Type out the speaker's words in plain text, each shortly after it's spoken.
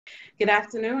Good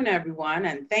afternoon, everyone,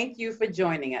 and thank you for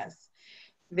joining us.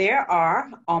 There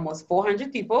are almost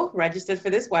 400 people registered for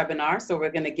this webinar, so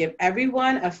we're going to give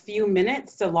everyone a few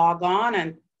minutes to log on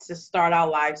and to start our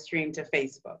live stream to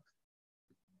Facebook.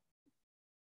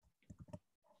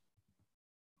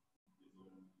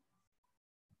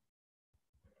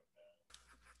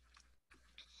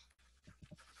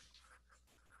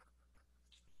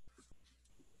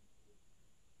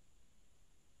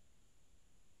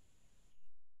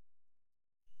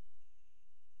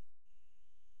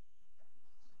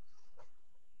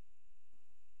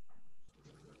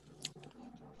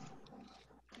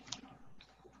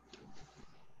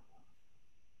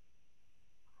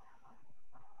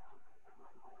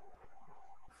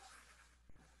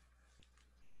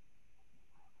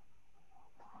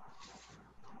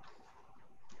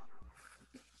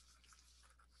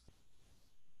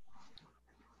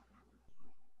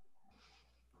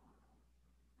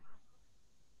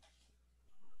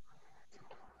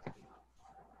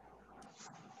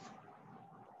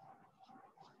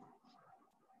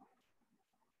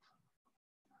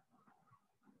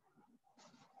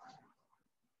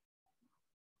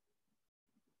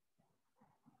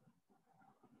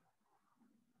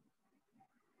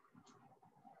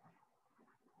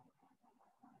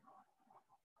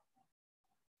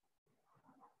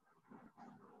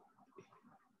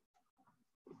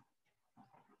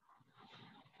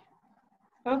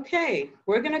 Okay,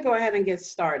 we're going to go ahead and get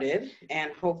started,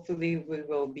 and hopefully we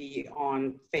will be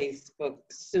on Facebook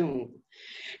soon.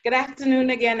 Good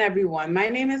afternoon again, everyone. My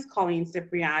name is Colleen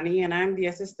Cipriani, and I'm the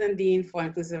Assistant Dean for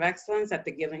Inclusive Excellence at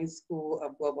the Gillings School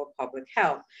of Global Public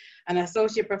Health, an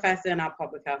Associate Professor in our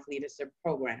Public Health Leadership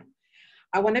Program.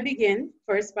 I want to begin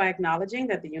first by acknowledging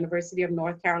that the University of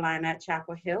North Carolina at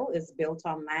Chapel Hill is built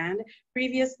on land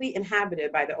previously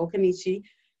inhabited by the Occaneechi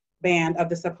Band of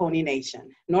the Saponi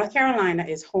Nation. North Carolina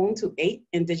is home to 8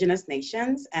 indigenous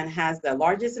nations and has the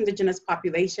largest indigenous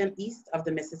population east of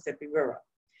the Mississippi River.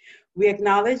 We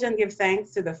acknowledge and give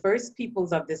thanks to the first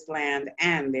peoples of this land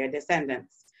and their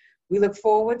descendants. We look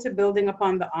forward to building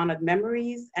upon the honored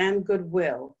memories and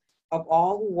goodwill of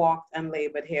all who walked and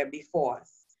labored here before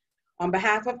us. On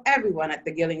behalf of everyone at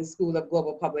the Gillings School of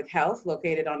Global Public Health,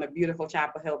 located on the beautiful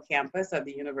Chapel Hill campus of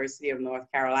the University of North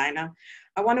Carolina,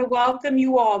 I want to welcome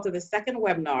you all to the second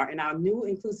webinar in our new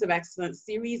Inclusive Excellence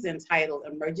series entitled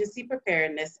Emergency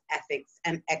Preparedness, Ethics,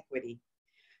 and Equity.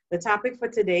 The topic for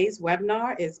today's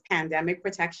webinar is pandemic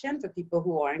protection for people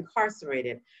who are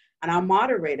incarcerated. And our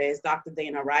moderator is Dr.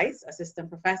 Dana Rice, Assistant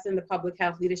Professor in the Public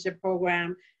Health Leadership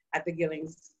Program at the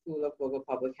Gillings School of Global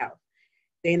Public Health.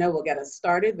 Dana will get us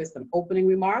started with some opening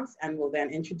remarks and will then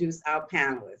introduce our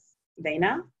panelists.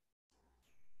 Dana?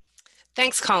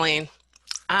 Thanks, Colleen.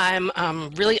 I'm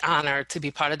really honored to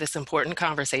be part of this important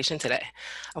conversation today.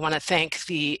 I want to thank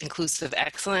the Inclusive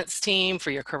Excellence team for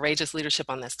your courageous leadership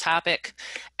on this topic.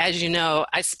 As you know,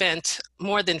 I spent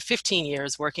more than 15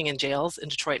 years working in jails in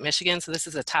Detroit, Michigan, so this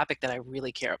is a topic that I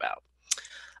really care about.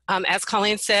 As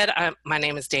Colleen said, my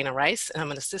name is Dana Rice, and I'm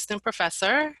an assistant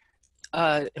professor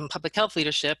in public health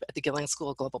leadership at the Gillings School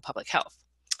of Global Public Health.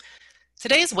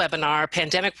 Today's webinar,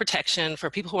 Pandemic Protection for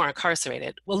People Who Are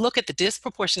Incarcerated, will look at the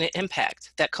disproportionate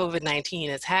impact that COVID-19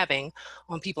 is having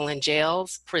on people in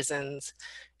jails, prisons,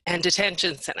 and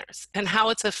detention centers, and how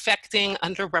it's affecting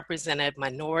underrepresented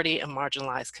minority and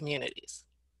marginalized communities.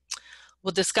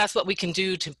 We'll discuss what we can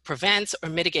do to prevent or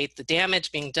mitigate the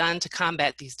damage being done to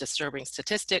combat these disturbing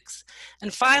statistics.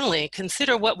 And finally,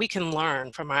 consider what we can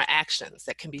learn from our actions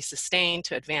that can be sustained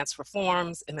to advance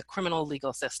reforms in the criminal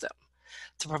legal system,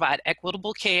 to provide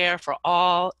equitable care for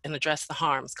all and address the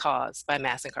harms caused by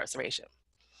mass incarceration.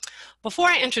 Before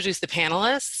I introduce the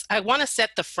panelists, I want to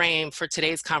set the frame for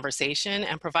today's conversation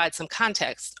and provide some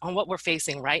context on what we're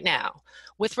facing right now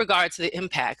with regard to the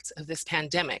impact of this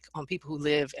pandemic on people who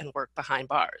live and work behind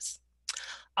bars.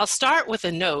 I'll start with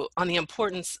a note on the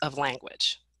importance of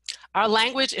language. Our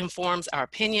language informs our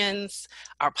opinions,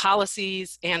 our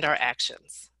policies, and our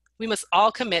actions. We must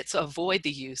all commit to avoid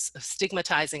the use of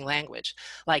stigmatizing language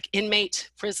like inmate,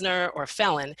 prisoner, or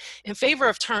felon in favor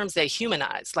of terms they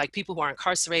humanize, like people who are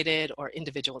incarcerated or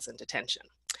individuals in detention.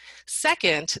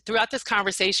 Second, throughout this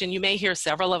conversation, you may hear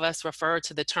several of us refer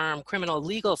to the term criminal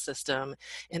legal system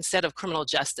instead of criminal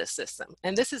justice system,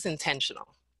 and this is intentional,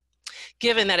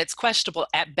 given that it's questionable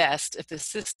at best if the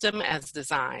system as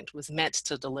designed was meant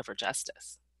to deliver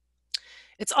justice.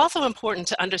 It's also important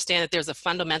to understand that there's a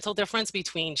fundamental difference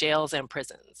between jails and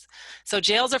prisons. So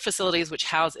jails are facilities which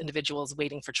house individuals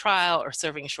waiting for trial or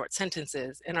serving short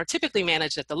sentences and are typically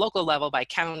managed at the local level by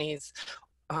counties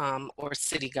or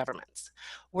city governments,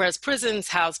 whereas prisons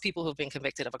house people who've been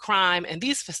convicted of a crime, and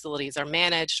these facilities are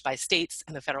managed by states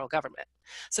and the federal government.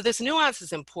 So this nuance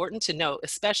is important to note,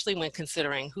 especially when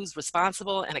considering who's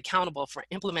responsible and accountable for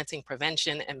implementing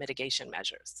prevention and mitigation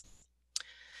measures.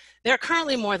 There are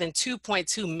currently more than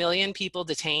 2.2 million people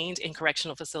detained in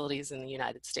correctional facilities in the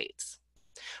United States.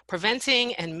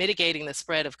 Preventing and mitigating the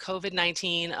spread of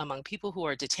COVID-19 among people who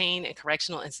are detained in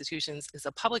correctional institutions is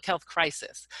a public health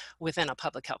crisis within a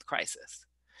public health crisis.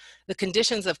 The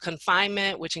conditions of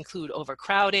confinement, which include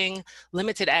overcrowding,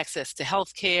 limited access to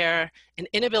health care, an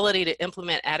inability to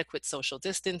implement adequate social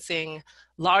distancing,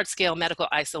 large-scale medical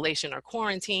isolation or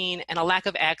quarantine, and a lack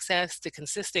of access to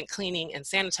consistent cleaning and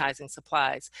sanitizing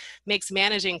supplies, makes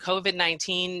managing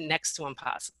COVID-19 next to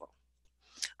impossible.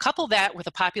 Couple that with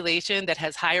a population that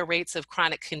has higher rates of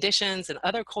chronic conditions and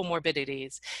other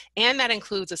comorbidities, and that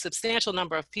includes a substantial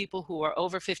number of people who are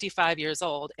over 55 years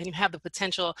old, and you have the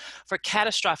potential for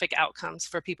catastrophic outcomes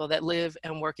for people that live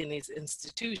and work in these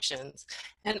institutions,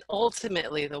 and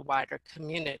ultimately the wider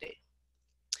community.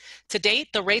 To date,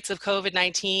 the rates of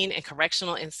COVID-19 in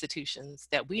correctional institutions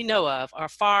that we know of are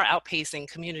far outpacing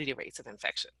community rates of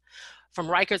infection. From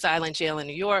Rikers Island Jail in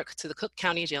New York to the Cook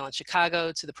County Jail in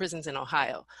Chicago to the prisons in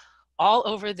Ohio. All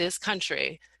over this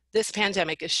country, this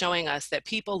pandemic is showing us that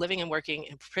people living and working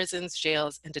in prisons,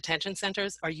 jails, and detention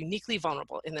centers are uniquely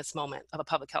vulnerable in this moment of a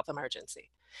public health emergency.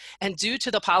 And due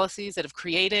to the policies that have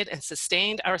created and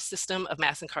sustained our system of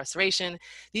mass incarceration,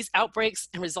 these outbreaks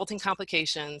and resulting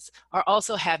complications are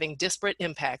also having disparate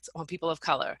impacts on people of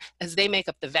color, as they make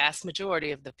up the vast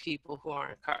majority of the people who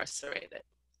are incarcerated.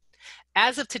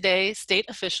 As of today, state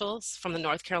officials from the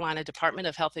North Carolina Department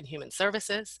of Health and Human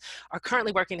Services are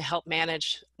currently working to help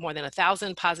manage more than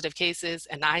 1,000 positive cases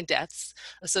and 9 deaths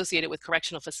associated with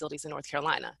correctional facilities in North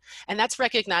Carolina. And that's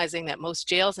recognizing that most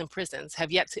jails and prisons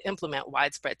have yet to implement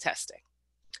widespread testing.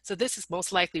 So this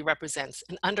most likely represents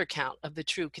an undercount of the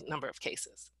true number of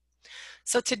cases.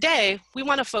 So today, we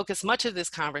want to focus much of this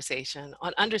conversation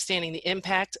on understanding the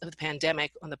impact of the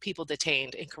pandemic on the people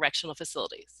detained in correctional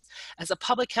facilities as a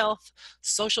public health,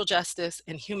 social justice,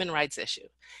 and human rights issue,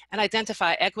 and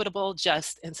identify equitable,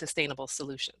 just, and sustainable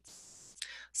solutions.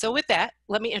 So with that,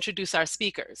 let me introduce our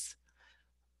speakers.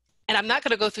 And I'm not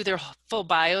going to go through their full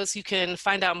bios. You can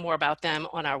find out more about them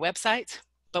on our website.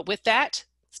 But with that,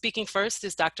 speaking first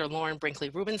is Dr. Lauren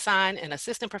Brinkley-Rubinstein, an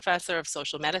assistant professor of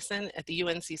social medicine at the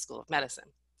UNC School of Medicine.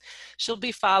 She'll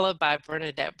be followed by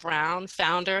Bernadette Brown,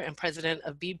 founder and president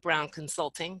of B. Brown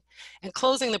Consulting. And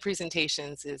closing the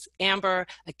presentations is Amber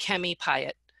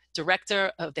Akemi-Pyatt,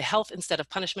 director of the Health Instead of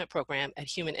Punishment program at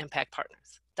Human Impact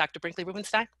Partners. Dr.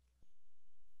 Brinkley-Rubinstein.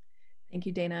 Thank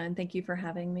you, Dana, and thank you for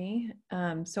having me.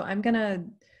 So I'm going to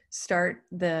start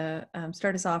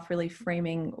us off really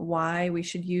framing why we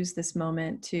should use this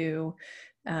moment to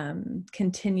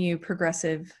continue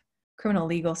progressive criminal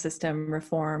legal system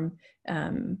reform.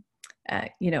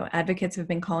 Advocates have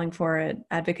been calling for it.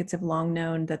 Advocates have long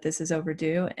known that this is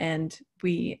overdue, and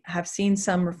we have seen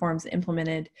some reforms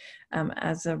implemented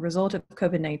as a result of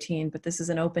COVID-19, but this is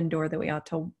an open door that we ought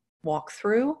to walk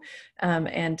through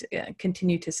and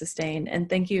continue to sustain. And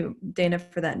thank you, Dana,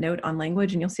 for that note on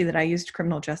language. And you'll see that I used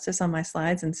criminal justice on my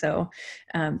slides. And so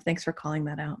thanks for calling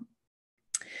that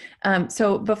out.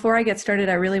 So before I get started,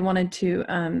 I really wanted to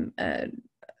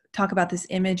talk about this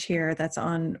image here that's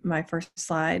on my first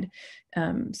slide.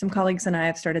 Some colleagues and I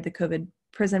have started the COVID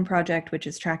Prison Project, which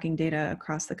is tracking data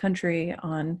across the country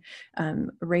on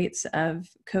rates of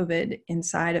COVID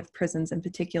inside of prisons in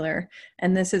particular.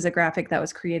 And this is a graphic that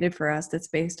was created for us that's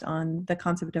based on the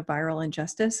concept of viral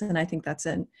injustice. And I think that's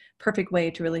a perfect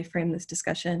way to really frame this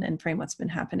discussion and frame what's been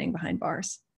happening behind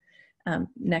bars.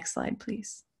 Next slide,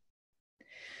 please.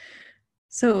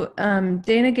 So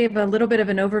Dana gave a little bit of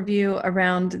an overview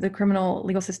around the criminal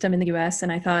legal system in the US,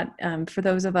 and I thought for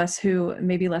those of us who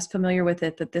may be less familiar with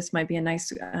it, that this might be a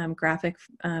nice graphic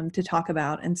to talk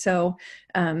about. And so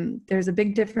there's a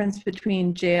big difference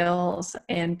between jails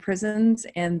and prisons,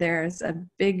 and there's a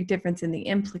big difference in the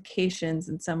implications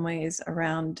in some ways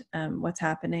around what's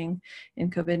happening in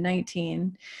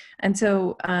COVID-19. And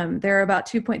so there are about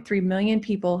 2.3 million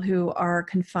people who are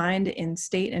confined in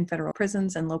state and federal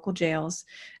prisons and local jails,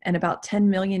 and about 10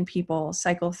 million people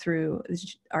cycle through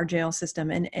our jail system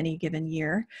in any given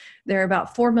year. There are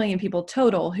about 4 million people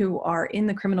total who are in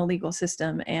the criminal legal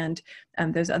system, and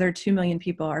those other 2 million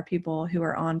people are people who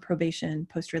are on probation,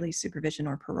 post-release supervision,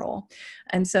 or parole.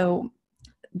 And so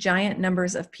giant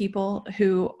numbers of people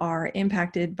who are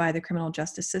impacted by the criminal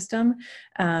justice system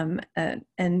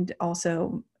and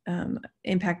also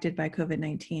impacted by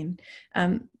COVID-19.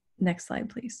 Next slide,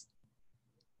 please.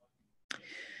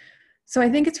 So I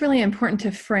think it's really important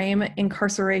to frame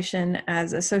incarceration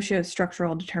as a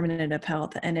socio-structural determinant of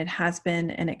health, and it has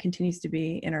been and it continues to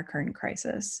be in our current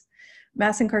crisis.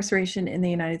 Mass incarceration in the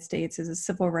United States is a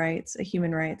civil rights, a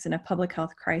human rights, and a public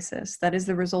health crisis that is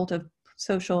the result of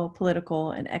social,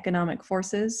 political, and economic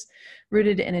forces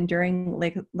rooted in enduring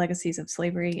legacies of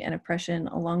slavery and oppression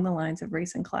along the lines of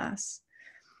race and class.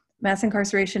 Mass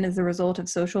incarceration is the result of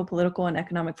social, political, and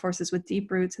economic forces with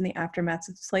deep roots in the aftermath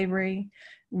of slavery,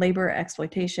 labor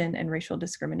exploitation, and racial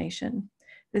discrimination.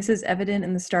 This is evident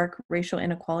in the stark racial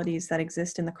inequalities that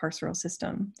exist in the carceral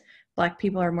system. Black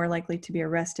people are more likely to be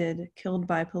arrested, killed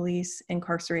by police,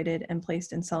 incarcerated, and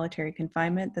placed in solitary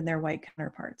confinement than their white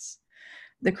counterparts.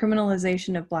 The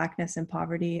criminalization of Blackness and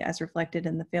poverty, as reflected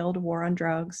in the failed war on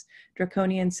drugs,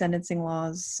 draconian sentencing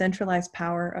laws, centralized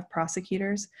power of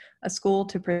prosecutors, a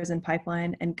school-to-prison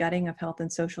pipeline, and gutting of health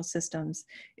and social systems,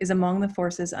 is among the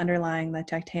forces underlying the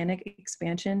titanic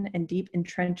expansion and deep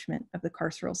entrenchment of the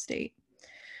carceral state.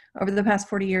 Over the past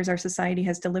 40 years, our society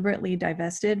has deliberately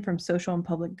divested from social and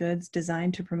public goods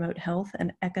designed to promote health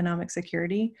and economic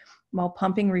security, while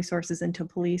pumping resources into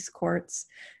police, courts,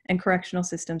 and correctional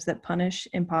systems that punish,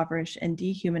 impoverish, and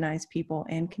dehumanize people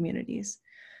and communities.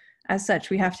 As such,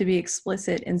 we have to be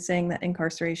explicit in saying that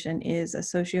incarceration is a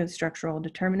socio-structural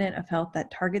determinant of health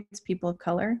that targets people of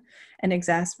color and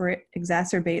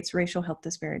exacerbates racial health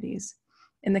disparities.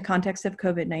 In the context of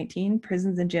COVID-19,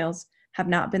 prisons and jails have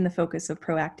not been the focus of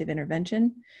proactive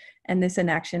intervention, and this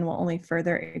inaction will only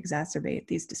further exacerbate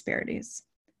these disparities.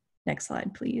 Next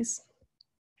slide, please.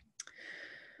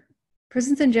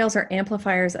 Prisons and jails are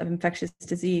amplifiers of infectious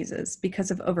diseases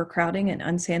because of overcrowding and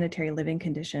unsanitary living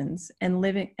conditions, and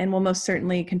will most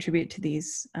certainly contribute to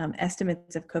these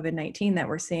estimates of COVID-19 that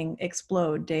we're seeing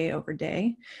explode day over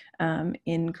day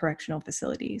in correctional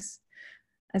facilities.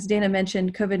 As Dana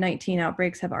mentioned, COVID-19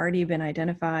 outbreaks have already been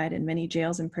identified in many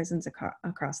jails and prisons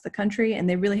across the country, and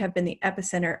they really have been the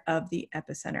epicenter of the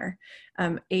epicenter.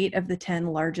 8 of the 10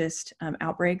 largest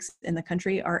outbreaks in the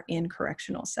country are in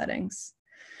correctional settings.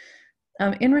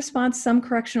 In response, some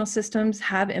correctional systems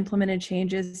have implemented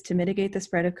changes to mitigate the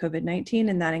spread of COVID-19,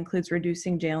 and that includes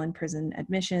reducing jail and prison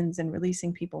admissions and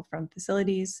releasing people from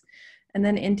facilities. And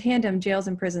then in tandem, jails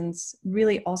and prisons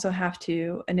really also have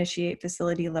to initiate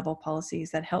facility level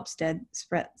policies that help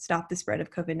stop the spread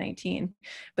of COVID-19.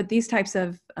 But these types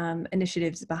of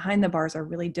initiatives behind the bars are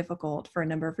really difficult for a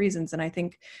number of reasons. And I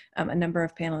think a number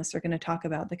of panelists are going to talk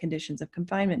about the conditions of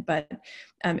confinement, but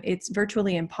it's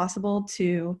virtually impossible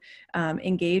to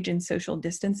engage in social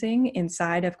distancing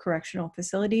inside of correctional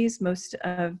facilities. Most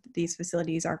of these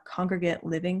facilities are congregate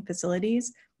living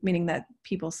facilities, meaning that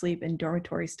people sleep in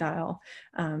dormitory style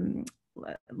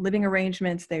living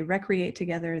arrangements. They recreate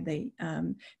together, they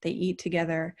eat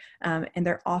together, and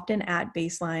they're often at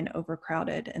baseline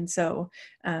overcrowded. And so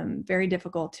very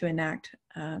difficult to enact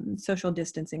social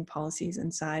distancing policies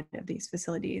inside of these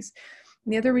facilities.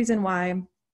 And the other reason why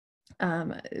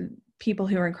people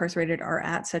who are incarcerated are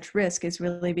at such risk is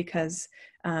really because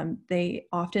they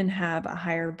often have a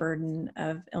higher burden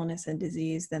of illness and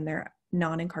disease than their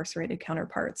non-incarcerated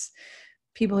counterparts.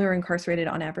 People who are incarcerated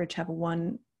on average have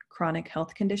one chronic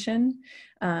health condition.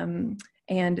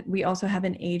 And we also have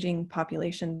an aging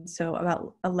population. So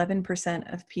about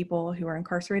 11% of people who are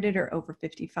incarcerated are over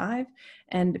 55.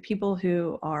 And people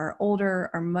who are older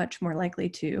are much more likely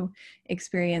to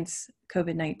experience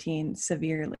COVID-19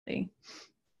 severely.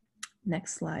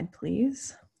 Next slide,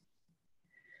 please.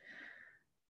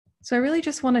 So I really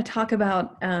just want to talk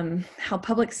about how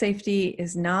public safety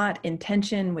is not in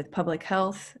tension with public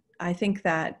health. I think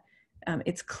that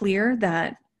it's clear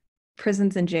that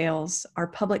prisons and jails are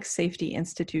public safety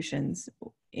institutions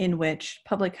in which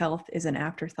public health is an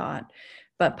afterthought,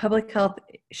 but public health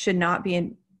should not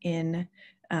be in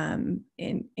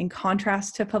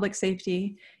contrast to public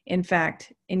safety. In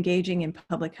fact, engaging in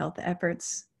public health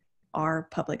efforts are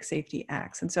public safety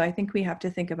acts. And so I think we have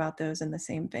to think about those in the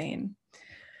same vein.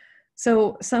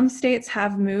 So some states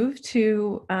have moved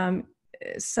to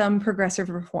some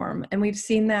progressive reform, and we've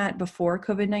seen that before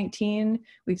COVID-19.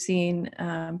 We've seen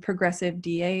progressive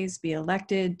DAs be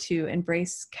elected to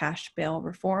embrace cash bail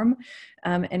reform,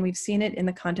 and we've seen it in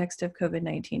the context of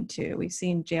COVID-19 too. We've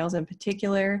seen jails in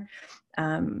particular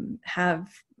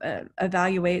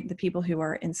evaluate the people who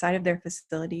are inside of their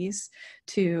facilities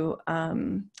to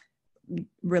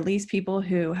release people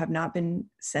who have not been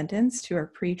sentenced, who are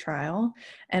pre-trial,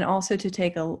 and also to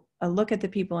take a look at the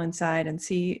people inside and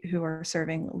see who are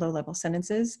serving low-level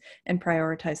sentences and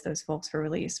prioritize those folks for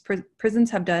release. Prisons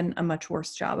have done a much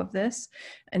worse job of this.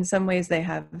 In some ways, they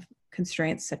have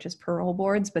constraints such as parole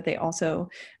boards, but they also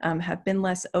have been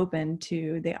less open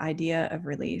to the idea of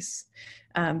release.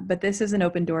 But this is an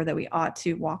open door that we ought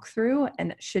to walk through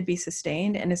and should be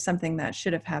sustained, and is something that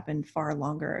should have happened far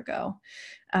longer ago.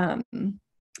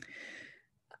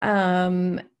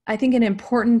 I think an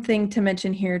important thing to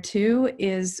mention here too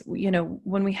is, you know,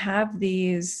 when we have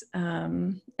these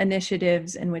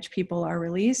initiatives in which people are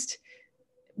released,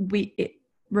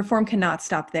 reform cannot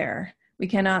stop there. We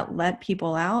cannot let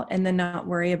people out and then not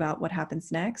worry about what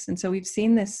happens next. And so we've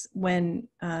seen this when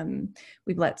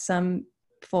we've let some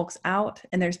folks out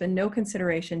and there's been no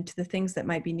consideration to the things that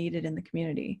might be needed in the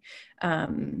community.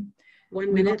 1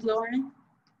 minute, Lauren.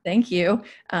 Thank you.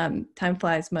 Time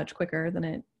flies much quicker than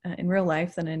it in real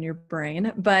life than in your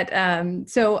brain. But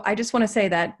so I just want to say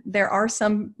that there are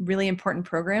some really important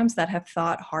programs that have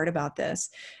thought hard about this.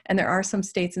 And there are some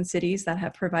states and cities that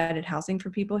have provided housing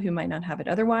for people who might not have it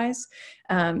otherwise,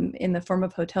 in the form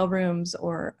of hotel rooms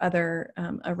or other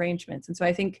arrangements. And so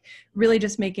I think really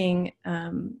just making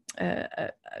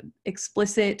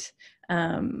explicit,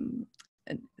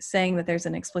 saying that there's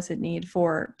an explicit need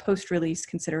for post-release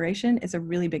consideration is a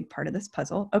really big part of this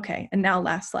puzzle. Okay, and now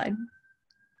last slide.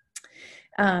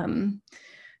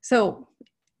 So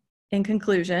in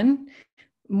conclusion,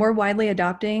 more widely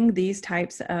adopting these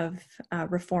types of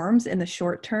reforms in the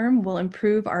short term will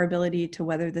improve our ability to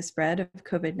weather the spread of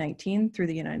COVID-19 through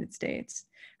the United States.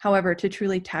 However, to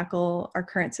truly tackle our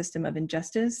current system of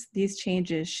injustice, these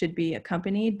changes should be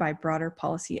accompanied by broader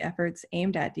policy efforts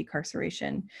aimed at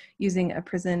decarceration using a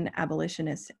prison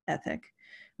abolitionist ethic.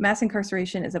 Mass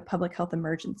incarceration is a public health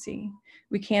emergency.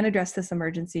 We can address this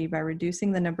emergency by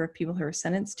reducing the number of people who are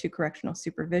sentenced to correctional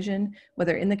supervision,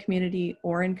 whether in the community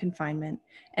or in confinement,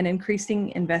 and increasing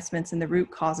investments in the root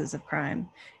causes of crime,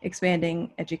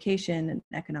 expanding education and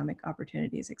economic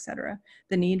opportunities, etc.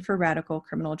 The need for radical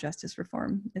criminal justice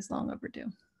reform is long overdue.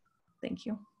 Thank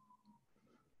you.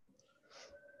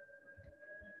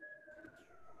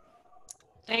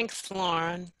 Thanks,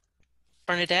 Lauren.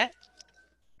 Bernadette?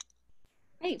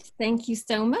 Great, thank you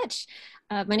so much.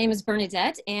 My name is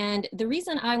Bernadette, and the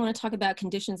reason I want to talk about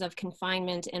conditions of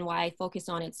confinement and why I focus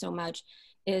on it so much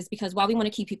is because while we want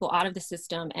to keep people out of the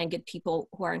system and get people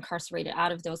who are incarcerated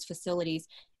out of those facilities,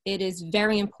 it is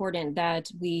very important that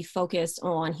we focus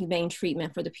on humane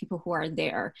treatment for the people who are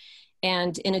there.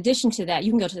 And in addition to that,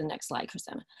 you can go to the next slide,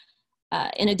 Christina.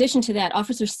 In addition to that,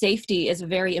 officer safety is a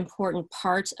very important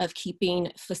part of keeping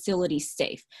facilities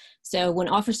safe. So when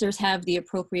officers have the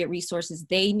appropriate resources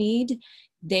they need,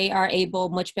 they are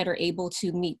much better able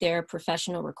to meet their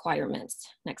professional requirements.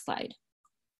 Next slide.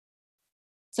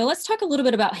 So let's talk a little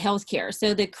bit about healthcare.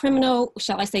 So the criminal,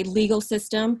 shall I say, legal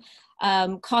system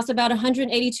costs about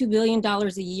 $182 billion a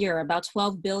year. About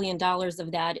 $12 billion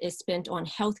of that is spent on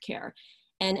healthcare.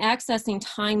 And accessing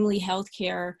timely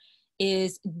healthcare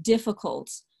is difficult,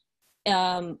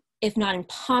 if not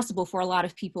impossible, for a lot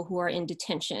of people who are in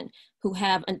detention, who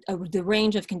have the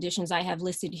range of conditions I have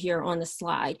listed here on the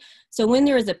slide. So when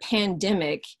there is a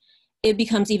pandemic, it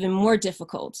becomes even more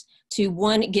difficult to,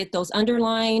 one, get those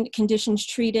underlying conditions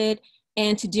treated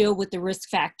and to deal with the risk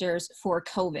factors for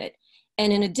COVID.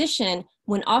 And in addition,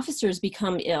 when officers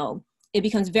become ill, it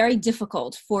becomes very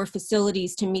difficult for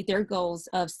facilities to meet their goals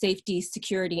of safety,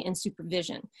 security, and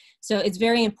supervision. So it's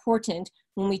very important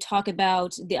when we talk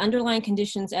about the underlying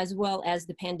conditions as well as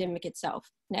the pandemic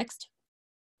itself. Next.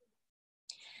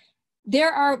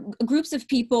 There are groups of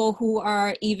people who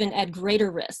are even at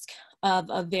greater risk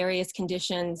of various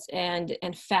conditions and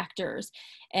factors.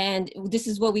 And this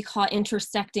is what we call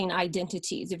intersecting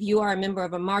identities. If you are a member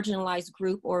of a marginalized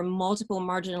group or multiple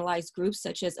marginalized groups,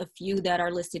 such as a few that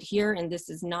are listed here, and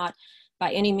this is not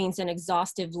by any means an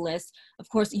exhaustive list, of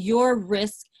course, your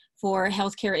risk for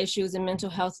healthcare issues and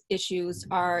mental health issues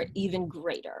are even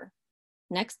greater.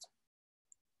 Next.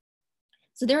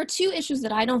 So there are two issues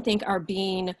that I don't think are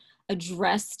being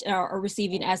addressed or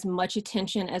receiving as much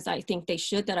attention as I think they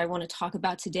should, that I want to talk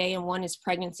about today. And one is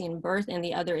pregnancy and birth, and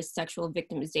the other is sexual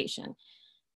victimization.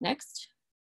 Next.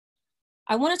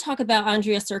 I want to talk about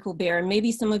Andrea Circle-Bear, and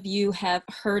maybe some of you have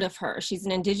heard of her. She's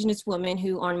an Indigenous woman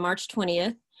who on March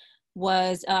 20th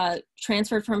was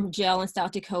transferred from jail in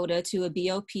South Dakota to a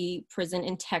BOP prison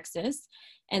in Texas.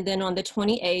 And then on the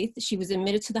 28th, she was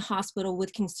admitted to the hospital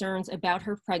with concerns about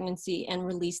her pregnancy and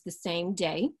released the same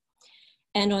day.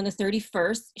 And on the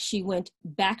 31st, she went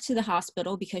back to the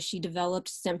hospital because she developed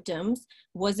symptoms,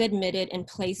 was admitted and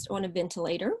placed on a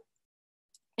ventilator.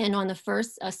 And on the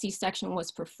 1st, a C-section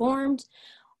was performed.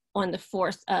 On the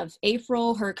 4th of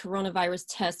April, her coronavirus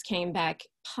test came back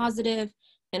positive.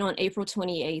 And on April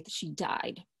 28th, she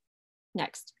died.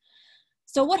 Next.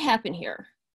 So what happened here?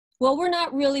 Well,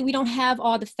 we don't have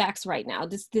all the facts right now.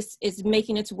 This is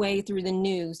making its way through the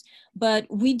news, but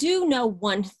we do know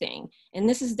one thing, and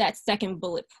this is that second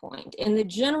bullet point. In the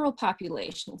general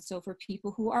population, so for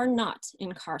people who are not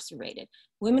incarcerated,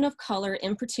 women of color,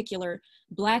 in particular,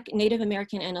 Black, Native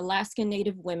American, and Alaskan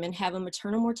Native women have a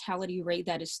maternal mortality rate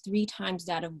that is 3 times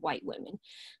that of white women.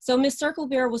 So Ms.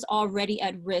 Circlebear was already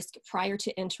at risk prior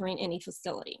to entering any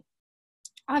facility.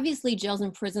 Obviously, jails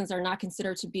and prisons are not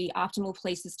considered to be optimal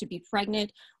places to be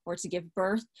pregnant or to give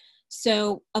birth.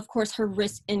 So, of course, her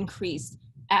risk increased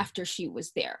after she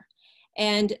was there.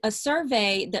 And a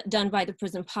survey done by the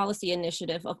Prison Policy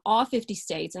Initiative of all 50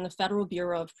 states and the Federal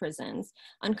Bureau of Prisons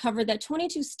uncovered that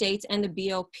 22 states and the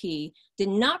BOP did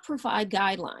not provide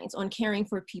guidelines on caring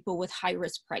for people with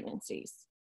high-risk pregnancies.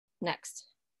 Next.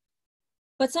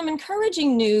 But some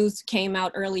encouraging news came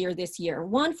out earlier this year.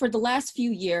 One, for the last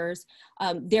few years,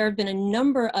 there have been a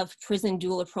number of prison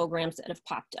doula programs that have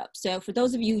popped up. So for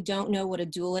those of you who don't know what a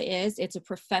doula is, it's a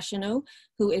professional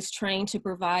who is trained to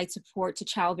provide support to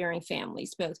childbearing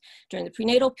families, both during the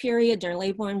prenatal period, during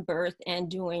labor and birth, and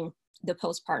during the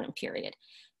postpartum period.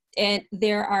 And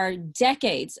there are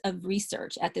decades of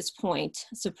research at this point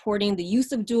supporting the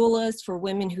use of doulas for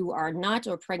women who are not,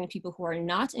 or pregnant people who are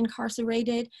not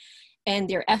incarcerated, and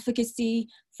their efficacy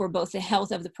for both the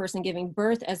health of the person giving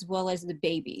birth as well as the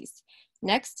babies.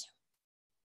 Next.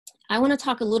 I want to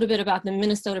talk a little bit about the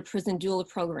Minnesota Prison Doula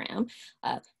Program.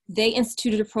 They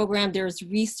instituted a program. There's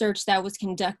research that was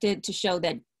conducted to show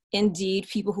that indeed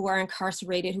people who are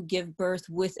incarcerated who give birth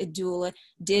with a doula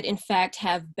did in fact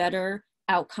have better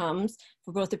outcomes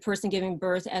for both the person giving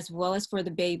birth as well as for the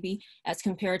baby as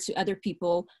compared to other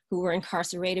people who were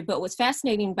incarcerated. But what's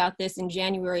fascinating about this, in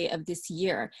January of this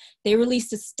year, they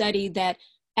released a study that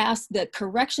asked the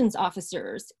corrections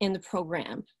officers in the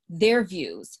program their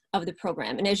views of the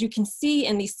program. And as you can see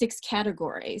in these 6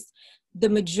 categories, the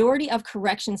majority of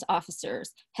corrections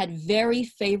officers had very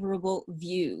favorable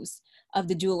views of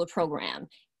the doula program,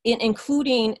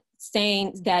 including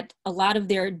saying that a lot of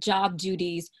their job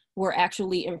duties were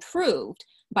actually improved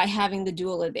by having the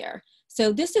doula there.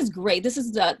 So this is great. This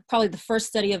is probably the first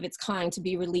study of its kind to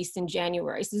be released in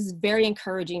January. So this is very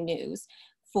encouraging news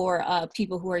for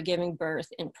people who are giving birth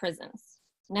in prisons.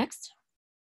 Next.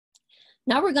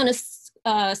 Now we're going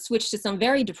to switch to some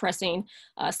very depressing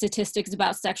statistics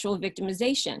about sexual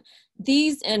victimization.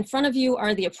 These in front of you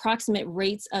are the approximate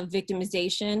rates of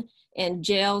victimization in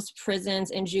jails,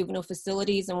 prisons, and juvenile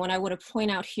facilities. And what I want to point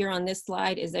out here on this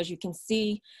slide is, as you can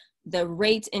see, the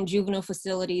rate in juvenile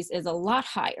facilities is a lot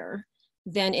higher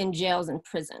than in jails and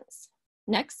prisons.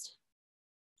 Next.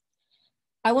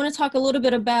 I want to talk a little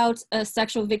bit about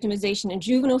sexual victimization in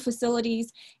juvenile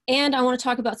facilities, and I want to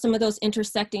talk about some of those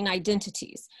intersecting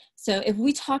identities. So if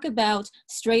we talk about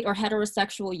straight or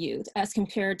heterosexual youth as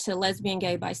compared to lesbian,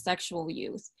 gay, bisexual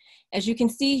youth, as you can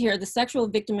see here, the sexual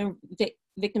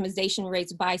victimization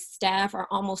rates by staff are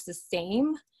almost the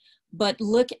same, but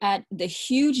look at the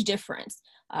huge difference.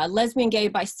 Lesbian, gay,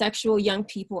 bisexual young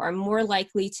people are more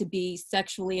likely to be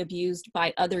sexually abused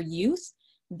by other youth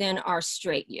than are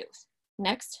straight youth.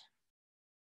 Next.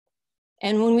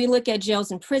 And when we look at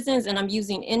jails and prisons, and I'm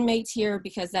using inmates here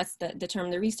because that's the term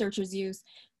the researchers use.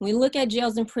 When we look at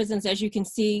jails and prisons, as you can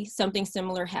see, something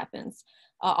similar happens.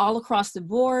 All across the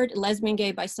board, lesbian,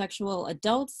 gay, bisexual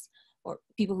adults or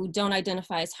people who don't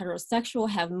identify as heterosexual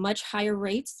have much higher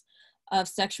rates of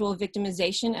sexual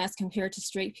victimization as compared to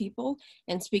straight people.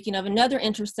 And speaking of another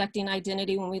intersecting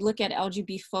identity, when we look at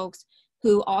LGBT folks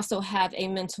who also have a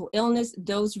mental illness,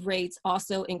 those rates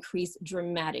also increase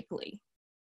dramatically.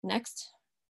 Next.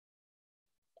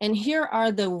 And here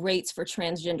are the rates for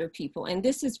transgender people. And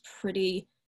this is pretty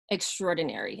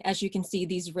extraordinary. As you can see,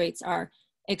 these rates are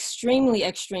extremely,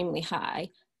 extremely high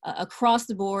across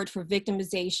the board for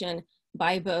victimization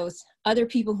by both other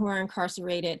people who are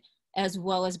incarcerated as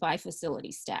well as by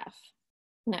facility staff.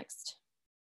 Next.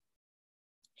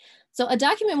 So a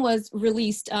document was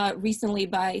released recently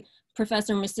by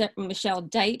Professor Michelle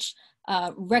Deitch,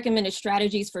 recommended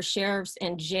strategies for sheriffs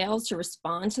and jails to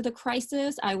respond to the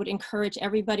crisis. I would encourage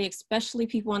everybody, especially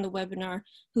people on the webinar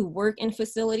who work in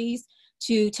facilities,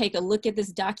 to take a look at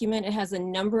this document. It has a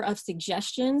number of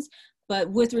suggestions, but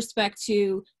with respect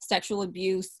to sexual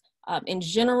abuse in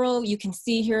general, you can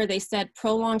see here they said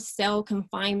prolonged cell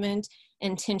confinement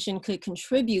and tension could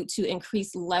contribute to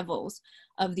increased levels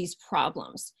of these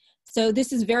problems. So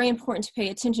this is very important to pay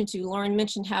attention to. Lauren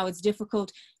mentioned how it's difficult.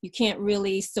 You can't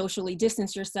really socially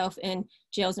distance yourself in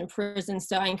jails and prisons.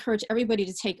 So I encourage everybody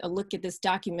to take a look at this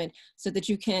document so that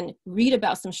you can read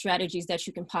about some strategies that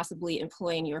you can possibly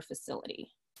employ in your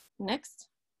facility. Next.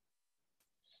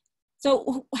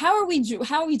 So how are we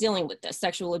dealing with this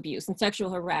sexual abuse and sexual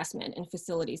harassment in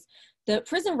facilities? The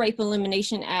Prison Rape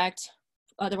Elimination Act,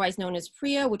 otherwise known as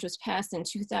PREA, which was passed in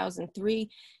 2003,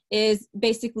 is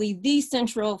basically the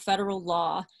central federal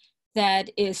law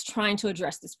that is trying to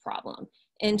address this problem.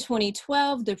 In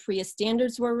 2012, the PREA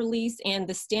standards were released, and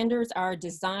the standards are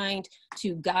designed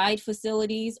to guide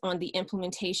facilities on the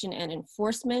implementation and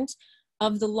enforcement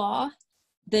of the law.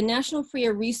 The National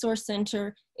PREA Resource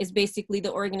Center is basically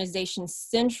the organization's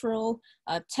central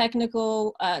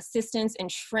technical assistance and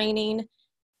training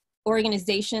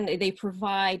organization. They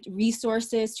provide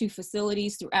resources to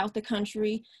facilities throughout the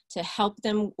country to help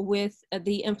them with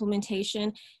the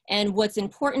implementation. And what's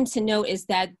important to note is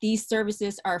that these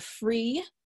services are free.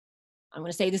 I'm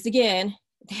going to say this again.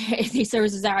 These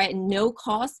services are at no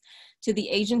cost to the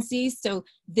agencies. So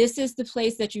this is the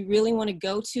place that you really want to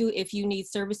go to if you need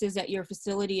services at your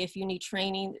facility, if you need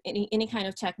training, any kind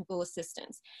of technical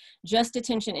assistance. Just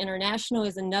Detention International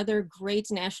is another great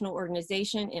national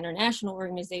organization, international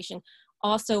organization,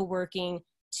 also working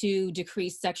to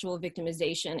decrease sexual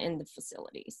victimization in the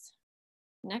facilities.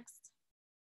 Next.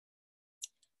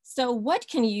 So what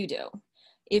can you do?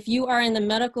 If you are in the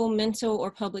medical, mental, or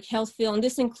public health field, and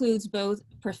this includes both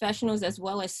professionals as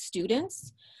well as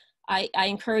students, I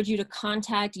encourage you to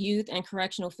contact youth and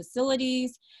correctional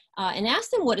facilities and ask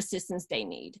them what assistance they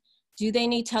need. Do they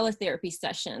need teletherapy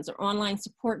sessions or online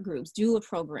support groups, doula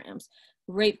programs,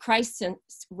 rape crisis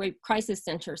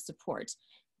center support?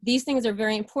 These things are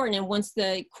very important, and once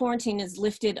the quarantine is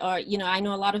lifted, I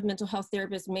know a lot of mental health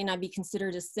therapists may not be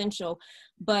considered essential,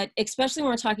 but especially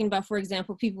when we're talking about, for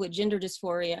example, people with gender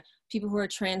dysphoria, people who are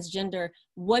transgender,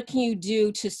 what can you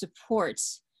do to support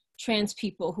trans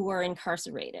people who are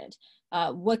incarcerated?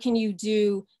 What can you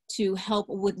do to help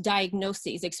with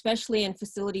diagnoses, especially in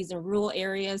facilities in rural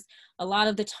areas? A lot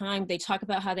of the time they talk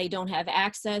about how they don't have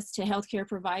access to healthcare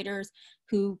providers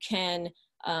who can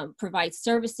provide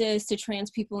services to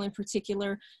trans people in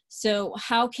particular. So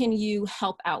how can you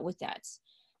help out with that?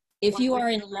 If you are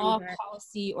in law,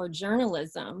 policy, or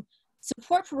journalism,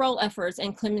 support parole efforts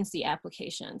and clemency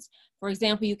applications. For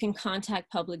example, you can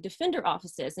contact public defender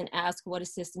offices and ask what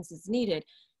assistance is needed.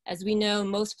 As we know,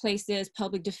 most places,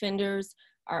 public defenders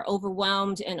are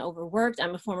overwhelmed and overworked.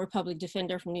 I'm a former public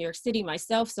defender from New York City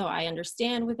myself, so I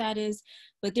understand what that is.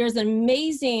 But there's an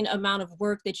amazing amount of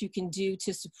work that you can do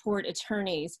to support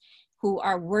attorneys who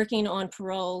are working on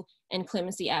parole and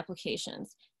clemency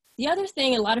applications. The other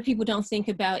thing a lot of people don't think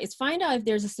about is find out if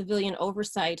there's a civilian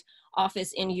oversight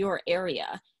office in your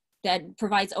area that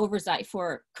provides oversight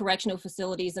for correctional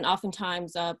facilities and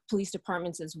oftentimes police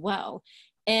departments as well.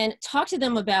 And talk to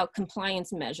them about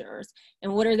compliance measures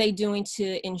and what are they doing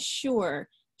to ensure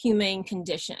humane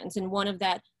conditions. And one of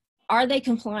that, are they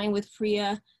complying with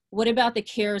PREA? What about the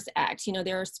CARES Act? You know,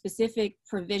 there are specific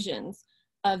provisions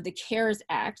of the CARES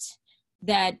Act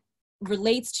that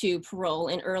relates to parole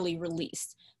and early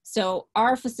release. So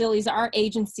our facilities, our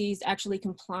agencies actually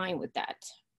complying with that.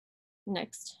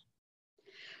 Next.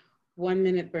 1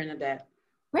 minute, Bernadette.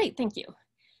 Great, thank you.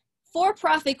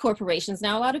 For-profit corporations.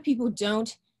 Now, a lot of people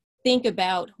don't think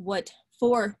about what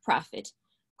for-profit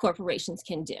corporations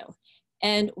can do.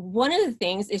 And one of the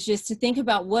things is just to think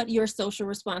about what your social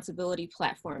responsibility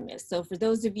platform is. So for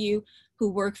those of you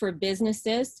who work for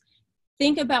businesses,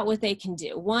 think about what they can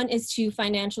do. One is to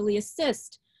financially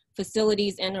assist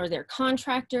facilities and or their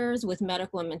contractors with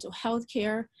medical and mental health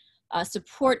care,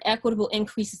 support equitable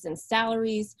increases in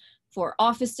salaries for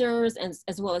officers,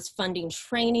 as well as funding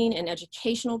training and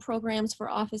educational programs for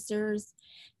officers,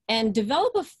 and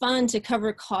develop a fund to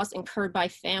cover costs incurred by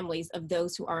families of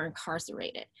those who are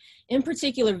incarcerated, in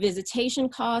particular visitation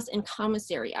costs and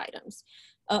commissary items.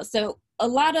 So a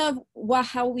lot of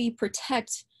how we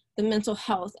protect the mental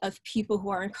health of people who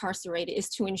are incarcerated is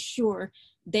to ensure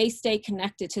they stay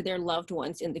connected to their loved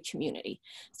ones in the community.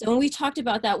 So when we talked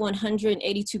about that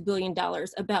 $182 billion,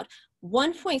 about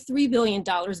 $1.3 billion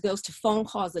goes to phone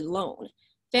calls alone.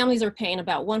 Families are paying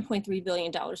about $1.3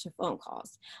 billion for phone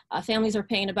calls. Families are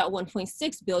paying about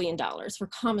 $1.6 billion for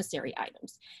commissary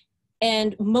items.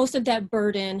 And most of that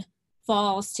burden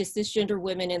falls to cisgender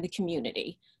women in the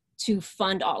community to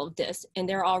fund all of this, and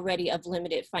they're already of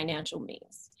limited financial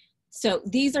means. So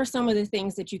these are some of the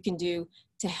things that you can do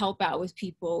to help out with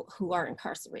people who are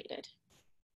incarcerated.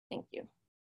 Thank you.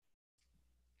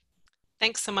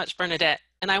 Thanks so much, Bernadette.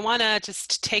 And I want to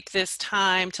just take this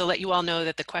time to let you all know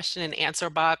that the question and answer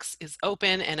box is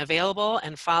open and available,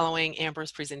 and following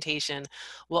Amber's presentation,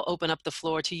 we'll open up the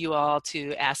floor to you all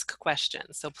to ask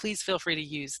questions. So please feel free to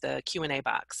use the Q&A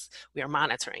box. We are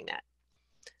monitoring that.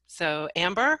 So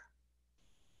Amber?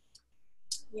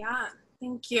 Yeah,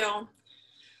 thank you.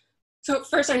 So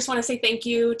first, I just want to say thank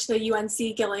you to the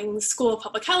UNC Gillings School of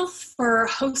Public Health for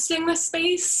hosting this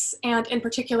space, and in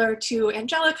particular to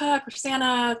Angelica,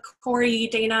 Chrisana, Corey,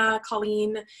 Dana,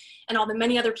 Colleen, and all the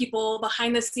many other people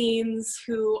behind the scenes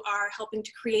who are helping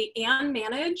to create and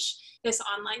manage this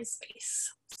online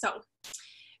space. So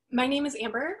my name is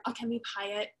Amber Alkemi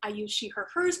Pyatt. I use she, her,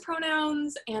 hers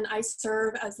pronouns, and I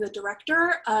serve as the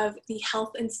director of the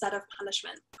Health Instead of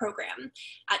Punishment program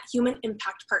at Human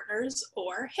Impact Partners,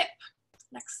 or HIP.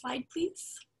 Next slide,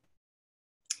 please.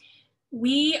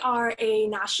 We are a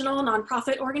national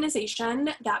nonprofit organization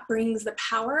that brings the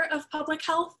power of public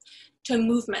health to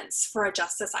movements for a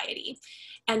just society.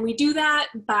 And we do that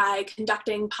by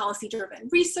conducting policy-driven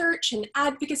research and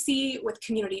advocacy with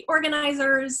community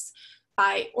organizers,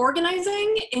 by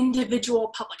organizing individual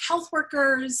public health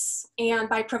workers, and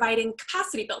by providing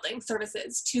capacity building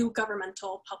services to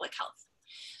governmental public health.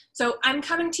 So I'm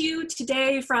coming to you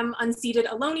today from unceded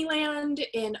Ohlone land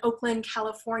in Oakland,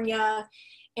 California,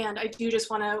 and I do just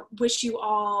want to wish you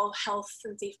all health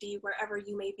and safety wherever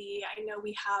you may be. I know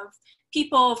we have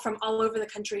people from all over the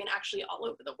country and actually all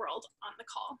over the world on the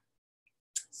call.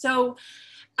 So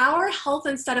our Health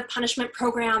Instead of Punishment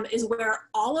program is where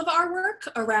all of our work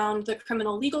around the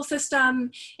criminal legal system,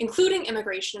 including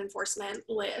immigration enforcement,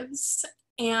 lives.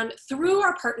 And through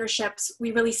our partnerships,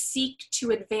 we really seek to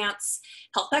advance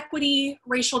health equity,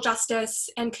 racial justice,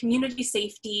 and community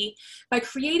safety by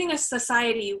creating a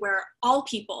society where all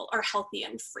people are healthy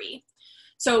and free.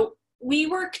 So we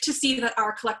work to see that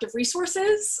our collective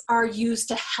resources are used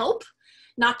to help,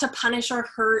 not to punish or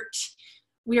hurt.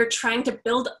 We are trying to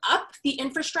build up the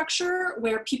infrastructure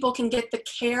where people can get the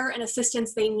care and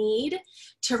assistance they need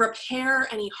to repair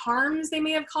any harms they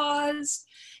may have caused,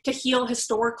 to heal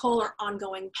historical or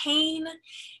ongoing pain,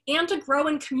 and to grow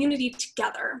in community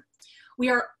together. We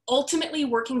are ultimately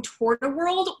working toward a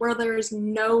world where there is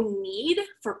no need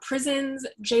for prisons,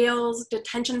 jails,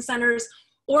 detention centers,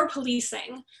 or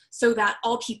policing so that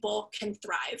all people can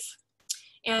thrive.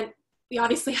 And we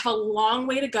obviously have a long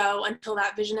way to go until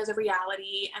that vision is a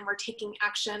reality, and we're taking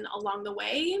action along the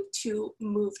way to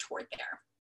move toward there.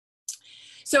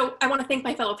 So I want to thank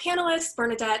my fellow panelists,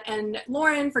 Bernadette and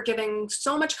Lauren, for giving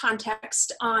so much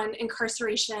context on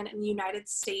incarceration in the United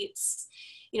States.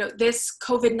 You know, this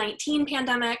COVID-19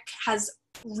 pandemic has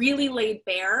really laid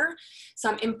bare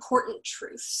some important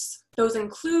truths. Those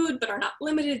include, but are not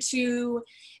limited to,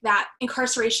 that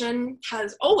incarceration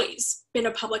has always been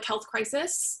a public health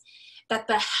crisis, that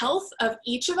the health of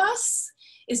each of us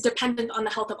is dependent on the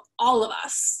health of all of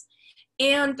us,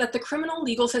 and that the criminal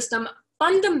legal system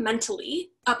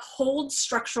fundamentally upholds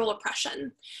structural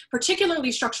oppression,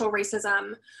 particularly structural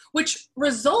racism, which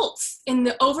results in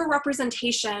the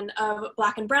overrepresentation of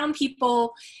Black and Brown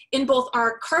people in both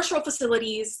our carceral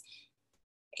facilities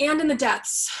and in the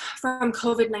deaths from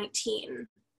COVID-19. And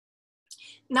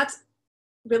that's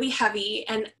really heavy,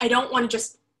 and I don't want to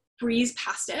just breeze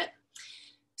past it.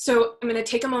 So I'm going to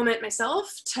take a moment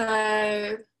myself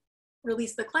to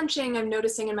release the clenching I'm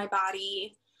noticing in my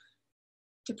body,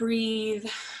 to breathe,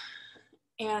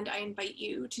 and I invite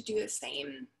you to do the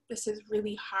same. This is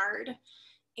really hard,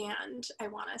 and I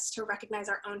want us to recognize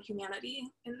our own humanity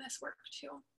in this work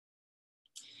too.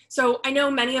 So I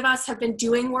know many of us have been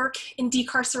doing work in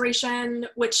decarceration,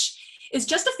 which is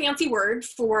just a fancy word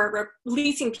for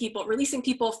releasing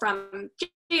people from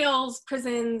jails,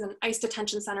 prisons, and ICE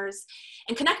detention centers,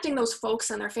 and connecting those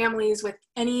folks and their families with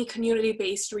any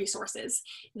community-based resources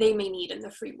they may need in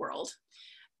the free world.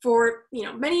 For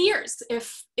many years,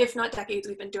 if not decades,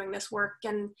 we've been doing this work,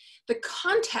 and the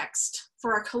context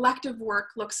for our collective work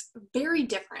looks very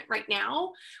different right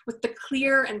now, with the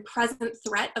clear and present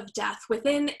threat of death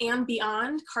within and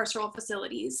beyond carceral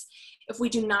facilities if we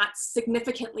do not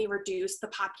significantly reduce the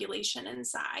population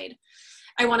inside.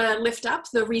 I want to lift up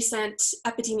the recent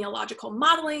epidemiological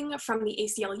modeling from the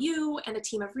ACLU and a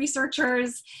team of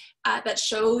researchers that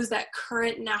shows that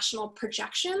current national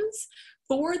projections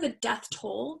for the death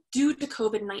toll due to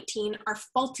COVID-19 are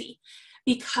faulty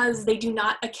because they do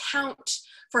not account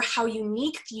for how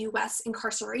unique the US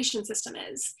incarceration system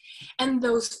is. And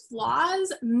those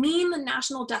flaws mean the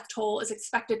national death toll is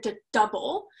expected to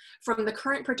double from the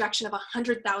current projection of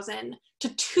 100,000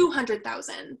 to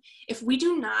 200,000 if we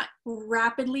do not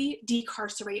rapidly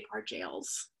decarcerate our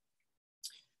jails.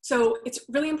 So it's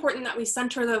really important that we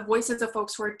center the voices of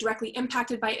folks who are directly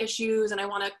impacted by issues, and I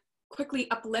want to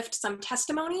quickly uplift some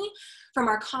testimony from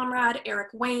our comrade Eric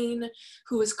Wayne,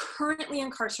 who is currently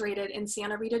incarcerated in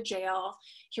Santa Rita Jail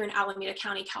here in Alameda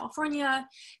County, California,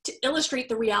 to illustrate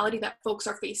the reality that folks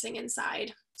are facing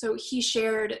inside. So he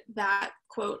shared that,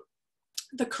 quote,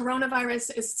 The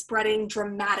coronavirus is spreading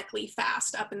dramatically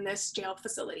fast up in this jail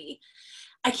facility.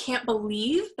 I can't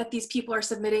believe that these people are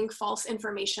submitting false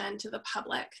information to the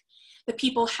public. The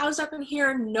people housed up in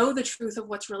here know the truth of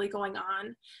what's really going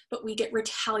on, but we get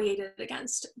retaliated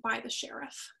against by the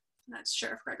sheriff. And that's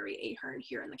Sheriff Gregory Ahern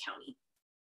here in the county.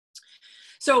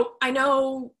 So I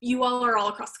know you all are all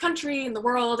across the country and the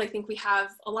world. I think we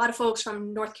have a lot of folks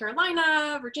from North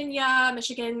Carolina, Virginia,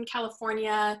 Michigan,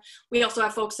 California. We also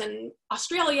have folks in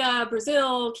Australia,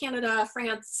 Brazil, Canada,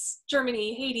 France,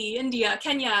 Germany, Haiti, India,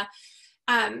 Kenya.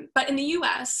 But in the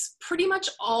US, pretty much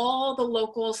all the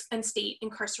local and state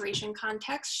incarceration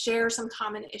contexts share some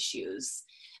common issues.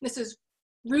 This is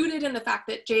rooted in the fact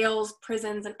that jails,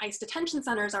 prisons, and ICE detention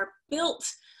centers are built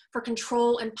for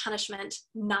control and punishment,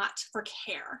 not for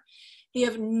care. They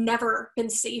have never been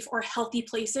safe or healthy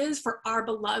places for our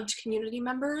beloved community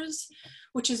members,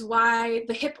 which is why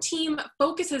the HIP team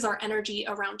focuses our energy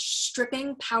around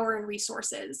stripping power and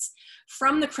resources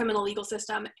from the criminal legal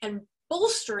system and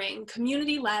bolstering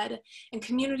community-led and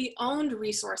community-owned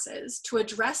resources to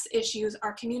address issues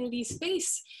our communities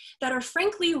face that are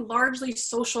frankly largely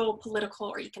social, political,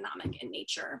 or economic in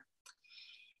nature.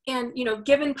 And, you know,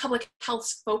 given public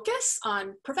health's focus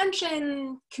on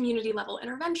prevention, community-level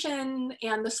intervention,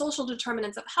 and the social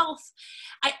determinants of health,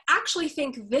 I actually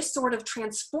think this sort of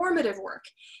transformative work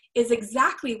is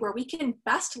exactly where we can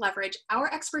best leverage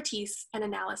our expertise and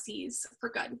analyses for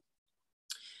good.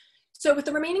 So with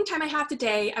the remaining time I have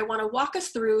today, I want to walk us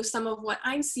through some of what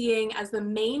I'm seeing as the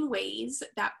main ways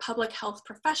that public health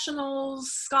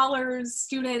professionals, scholars,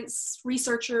 students,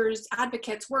 researchers,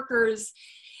 advocates, workers,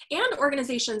 and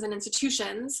organizations and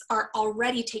institutions are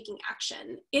already taking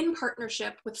action in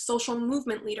partnership with social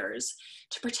movement leaders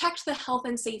to protect the health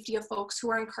and safety of folks who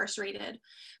are incarcerated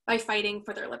by fighting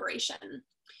for their liberation.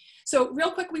 So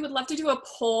real quick, we would love to do a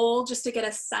poll just to get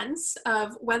a sense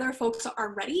of whether folks are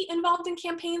already involved in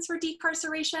campaigns for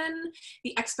decarceration.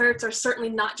 The experts are certainly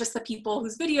not just the people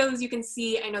whose videos you can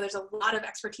see. I know there's a lot of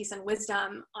expertise and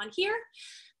wisdom on here.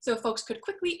 So if folks could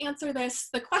quickly answer this.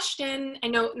 The question, I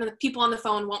know the people on the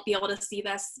phone won't be able to see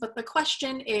this, but the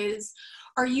question is,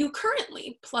 are you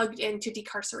currently plugged into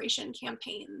decarceration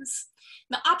campaigns?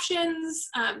 The options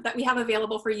that we have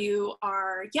available for you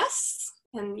are yes,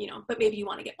 and but maybe you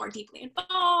want to get more deeply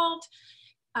involved.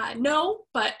 No,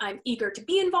 but I'm eager to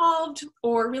be involved,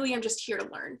 or really I'm just here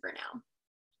to learn for now.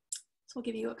 So we'll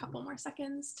give you a couple more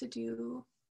seconds to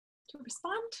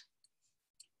respond.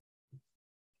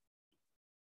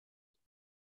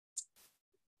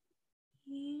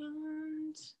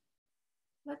 And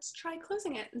let's try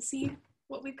closing it and see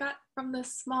what we've got from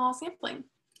this small sampling.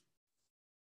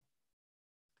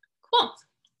 Cool.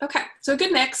 Okay, so a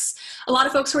good mix. A lot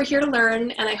of folks who are here to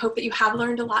learn, and I hope that you have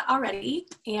learned a lot already,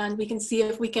 and we can see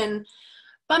if we can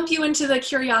bump you into the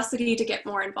curiosity to get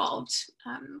more involved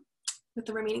with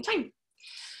the remaining time.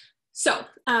 So,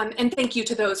 and thank you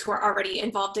to those who are already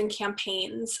involved in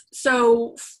campaigns.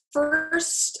 So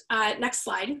first, next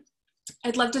slide,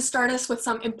 I'd love to start us with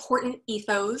some important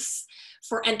ethos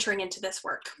for entering into this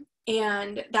work.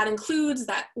 And that includes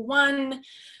that one,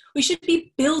 we should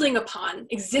be building upon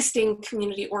existing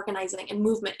community organizing and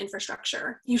movement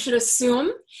infrastructure. You should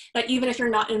assume that even if you're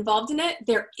not involved in it,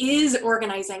 there is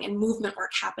organizing and movement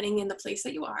work happening in the place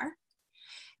that you are.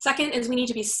 Second is we need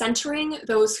to be centering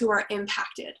those who are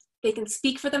impacted. They can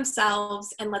speak for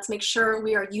themselves, and let's make sure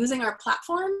we are using our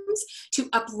platforms to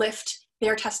uplift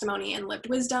their testimony and lived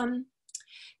wisdom.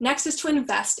 Next is to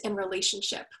invest in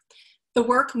relationship. The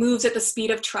work moves at the speed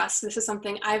of trust. This is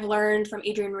something I've learned from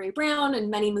Adrienne Maree Brown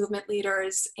and many movement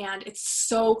leaders, and it's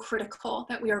so critical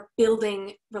that we are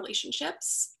building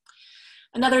relationships.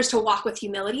 Another is to walk with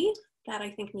humility. That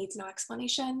I think needs no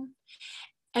explanation.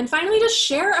 And finally, to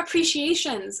share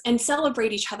appreciations and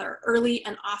celebrate each other early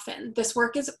and often. This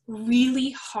work is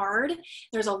really hard.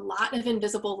 There's a lot of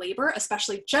invisible labor,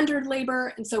 especially gendered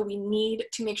labor, and so we need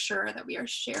to make sure that we are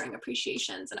sharing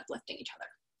appreciations and uplifting each other.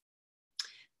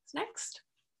 Next.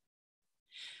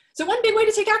 So one big way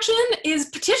to take action is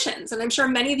petitions, and I'm sure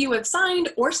many of you have signed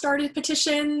or started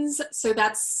petitions, so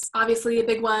that's obviously a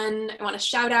big one. I want to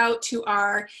shout out to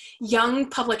our young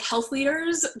public health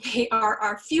leaders. They are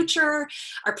our future,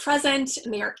 our present,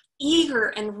 and they are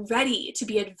eager and ready to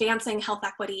be advancing health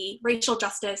equity, racial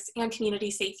justice, and community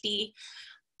safety.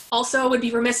 Also, would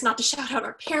be remiss not to shout out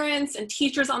our parents and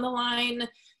teachers on the line.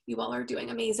 You all are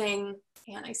doing amazing,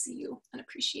 and I see you and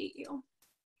appreciate you.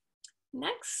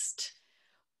 Next.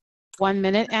 1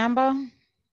 minute, Amber.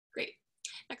 Great.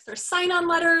 Next, there's sign-on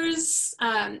letters.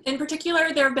 In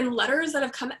particular, there have been letters that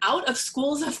have come out of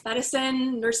schools of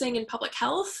medicine, nursing, and public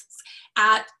health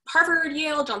at Harvard,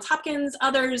 Yale, Johns Hopkins,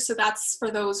 others. So that's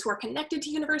for those who are connected to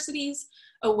universities,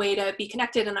 a way to be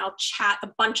connected, and I'll chat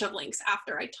a bunch of links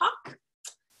after I talk.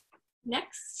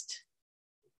 Next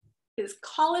is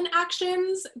call-in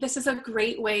actions. This is a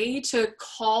great way to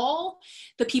call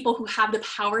the people who have the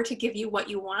power to give you what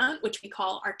you want, which we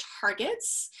call our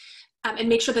targets, and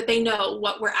make sure that they know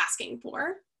what we're asking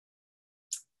for.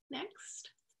 Next.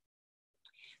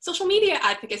 Social media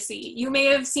advocacy. You may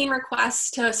have seen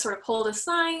requests to sort of hold a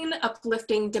sign,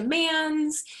 uplifting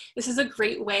demands. This is a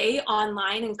great way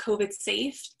online and COVID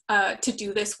safe to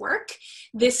do this work.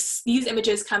 These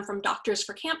images come from Doctors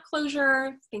for Camp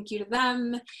Closure. Thank you to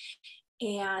them.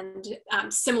 And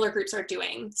similar groups are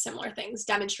doing similar things,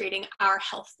 demonstrating our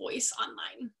health voice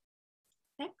online.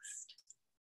 Next.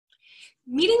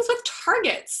 Meetings with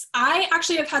targets. I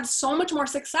actually have had so much more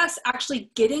success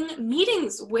actually getting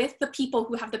meetings with the people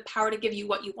who have the power to give you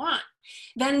what you want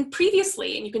than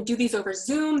previously. And you can do these over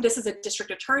Zoom. This is a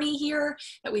district attorney here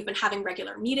that we've been having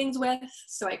regular meetings with.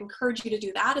 So I encourage you to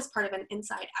do that as part of an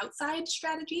inside-outside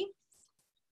strategy.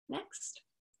 Next.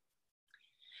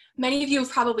 Many of you have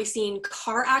probably seen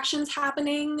car actions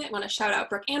happening. I want to shout out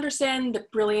Brooke Anderson, the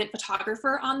brilliant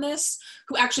photographer on this,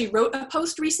 who actually wrote a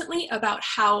post recently about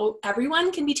how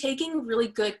everyone can be taking really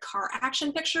good car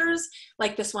action pictures,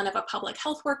 like this one of a public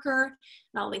health worker,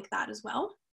 and I'll link that as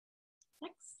well.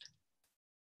 Next.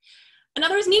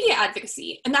 Another is media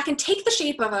advocacy, and that can take the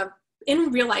shape of a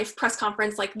in real life press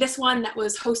conference like this one that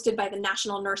was hosted by the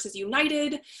National Nurses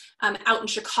United out in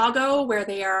Chicago, where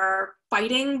they are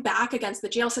fighting back against the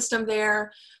jail system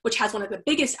there, which has one of the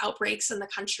biggest outbreaks in the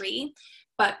country.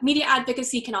 But media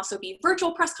advocacy can also be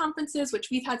virtual press conferences, which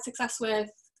we've had success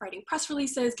with, writing press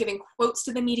releases, giving quotes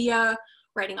to the media,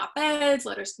 writing op-eds,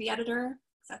 letters to the editor,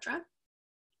 etc.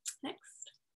 Next.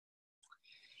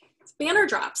 Banner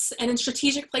drops, and in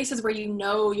strategic places where you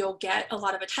know you'll get a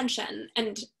lot of attention.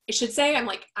 And I should say,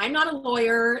 I'm not a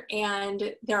lawyer,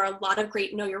 and there are a lot of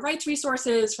great Know Your Rights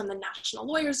resources from the National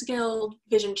Lawyers Guild,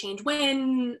 Vision Change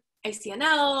Win,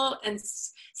 ICNL, and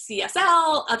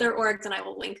CSL, other orgs, and I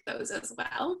will link those as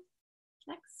well.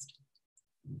 Next.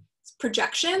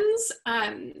 Projections.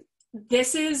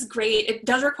 This is great. It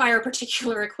does require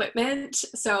particular equipment,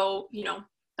 so,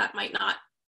 that might not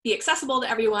be accessible to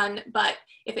everyone, but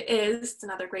if it is, it's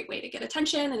another great way to get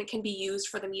attention, and it can be used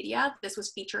for the media. This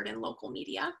was featured in local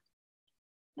media.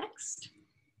 Next.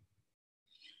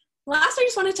 Last, I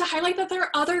just wanted to highlight that there are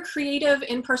other creative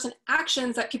in-person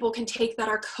actions that people can take that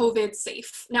are COVID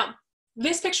safe. Now,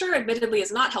 this picture admittedly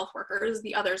is not health workers,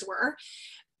 the others were.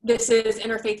 This is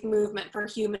Interfaith Movement for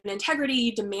Human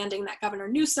Integrity demanding that Governor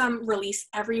Newsom release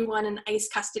everyone in ICE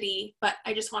custody, but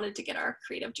I just wanted to get our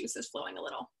creative juices flowing a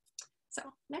little. So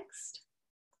next.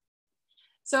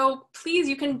 So please,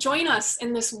 you can join us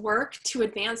in this work to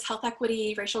advance health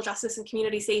equity, racial justice, and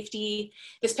community safety.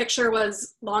 This picture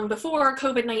was long before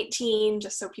COVID-19,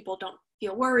 just so people don't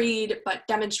feel worried, but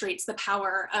demonstrates the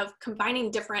power of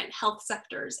combining different health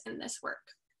sectors in this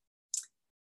work.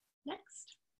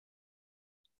 Next.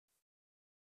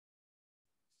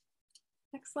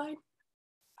 Next slide.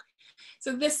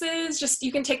 So this is just,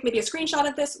 you can take maybe a screenshot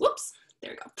of this. Whoops.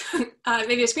 There we go.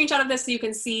 Maybe a screenshot of this so you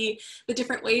can see the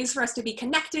different ways for us to be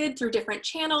connected through different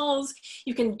channels.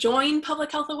 You can join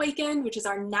Public Health Awaken, which is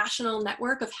our national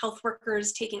network of health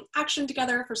workers taking action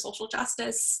together for social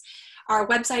justice. Our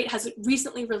website has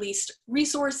recently released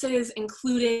resources,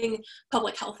 including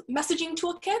public health messaging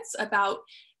toolkits about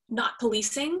not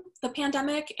policing the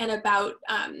pandemic and about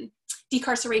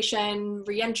decarceration,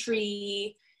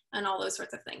 reentry, and all those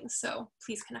sorts of things. So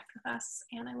please connect with us,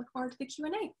 and I look forward to the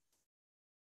Q&A.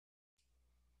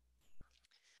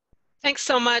 Thanks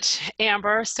so much,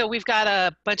 Amber. So we've got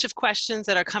a bunch of questions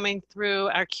that are coming through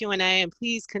our Q&A, and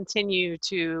please continue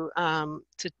to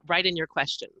write in your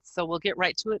questions. So we'll get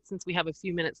right to it since we have a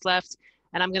few minutes left,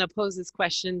 and I'm going to pose this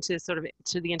question to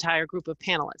the entire group of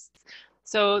panelists.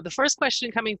 So the first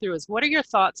question coming through is, what are your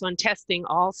thoughts on testing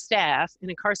all staff and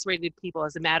incarcerated people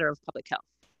as a matter of public health?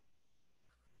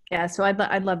 Yeah, so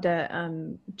I'd love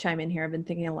to chime in here. I've been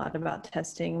thinking a lot about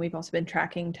testing. We've also been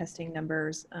tracking testing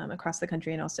numbers across the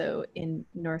country and also in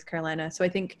North Carolina. So I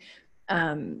think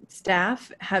staff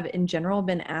have in general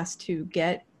been asked to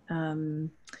get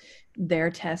their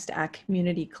test at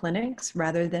community clinics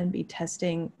rather than be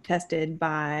tested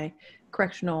by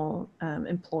correctional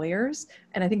employers.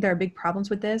 And I think there are big problems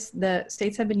with this. The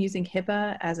states have been using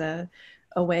HIPAA as a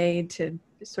way to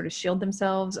sort of shield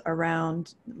themselves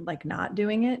around like not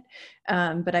doing it.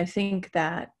 But I think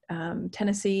that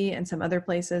Tennessee and some other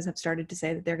places have started to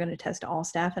say that they're going to test all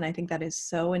staff. And I think that is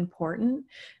so important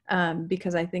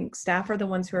because I think staff are the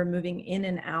ones who are moving in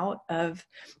and out of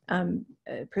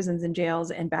prisons and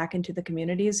jails and back into the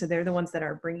communities. So they're the ones that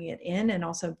are bringing it in and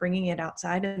also bringing it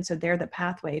outside. And so they're the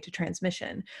pathway to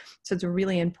transmission. So it's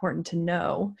really important to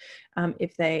know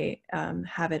if they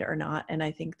have it or not. And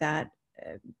I think that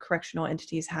correctional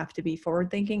entities have to be forward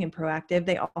thinking and proactive.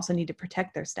 They also need to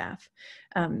protect their staff.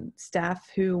 Staff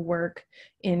who work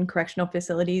in correctional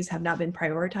facilities have not been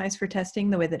prioritized for testing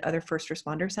the way that other first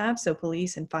responders have. So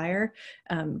police and fire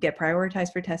get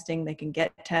prioritized for testing. They can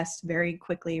get tests very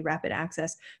quickly, rapid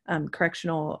access.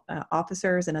 Correctional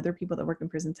officers and other people that work in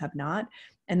prisons have not.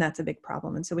 And that's a big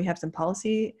problem. And so we have some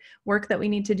policy work that we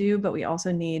need to do, but we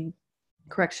also need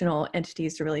correctional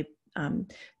entities to really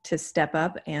to step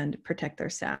up and protect their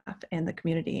staff and the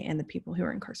community and the people who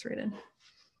are incarcerated.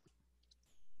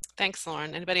 Thanks,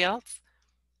 Lauren. Anybody else?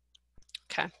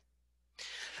 Okay.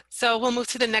 So we'll move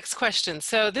to the next question.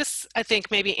 So this, I think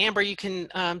maybe Amber, you can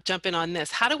jump in on this.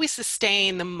 How do we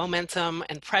sustain the momentum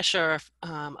and pressure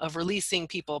of releasing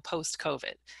people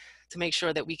post-COVID to make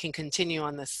sure that we can continue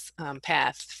on this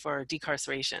path for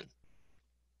decarceration?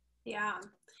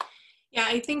 Yeah,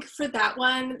 I think for that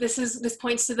one, this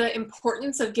points to the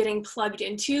importance of getting plugged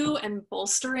into and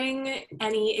bolstering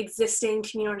any existing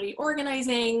community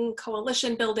organizing,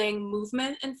 coalition building,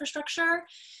 movement infrastructure.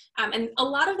 And a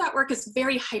lot of that work is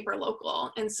very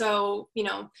hyper-local. And so, you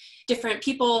know, different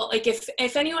people, like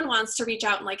if anyone wants to reach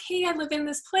out and like, hey, I live in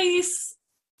this place,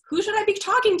 who should I be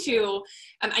talking to?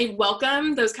 I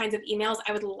welcome those kinds of emails.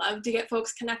 I would love to get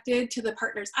folks connected to the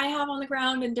partners I have on the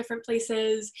ground in different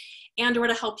places, and or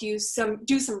to help you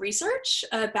do some research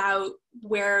about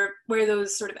where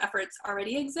those sort of efforts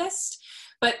already exist.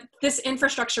 But this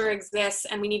infrastructure exists,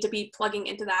 and we need to be plugging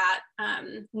into that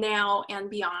now and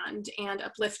beyond, and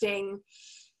uplifting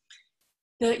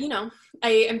the, you know, I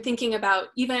am thinking about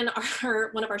even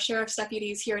one of our sheriff's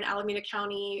deputies here in Alameda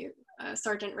County,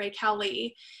 Sergeant Ray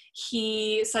Cowley.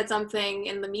 He said something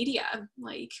in the media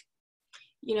like,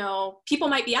 you know, people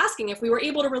might be asking, if we were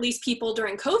able to release people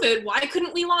during COVID, why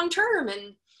couldn't we long term?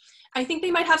 And I think they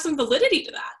might have some validity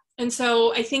to that. And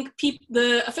so I think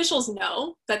the officials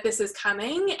know that this is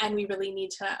coming, and we really need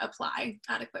to apply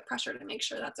adequate pressure to make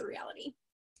sure that's a reality.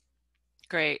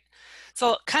 Great.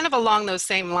 So kind of along those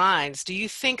same lines, do you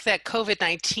think that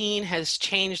COVID-19 has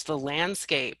changed the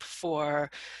landscape for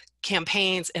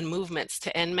campaigns and movements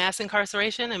to end mass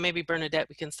incarceration? And maybe Bernadette,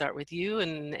 we can start with you,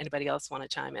 and anybody else want to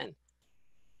chime in?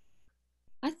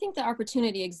 I think the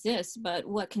opportunity exists, but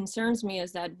what concerns me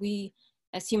is that we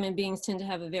as human beings tend to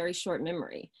have a very short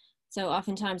memory. So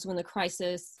oftentimes when the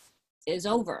crisis is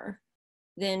over,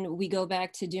 then we go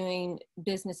back to doing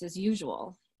business as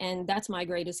usual. And that's my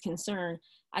greatest concern.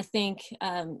 I think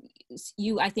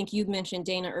you mentioned,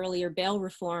 Dana, earlier, bail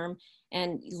reform,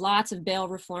 and lots of bail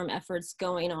reform efforts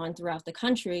going on throughout the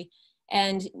country.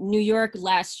 And New York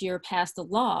last year passed a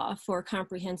law for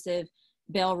comprehensive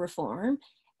bail reform.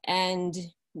 And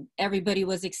everybody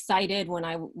was excited. When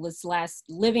I was last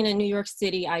living in New York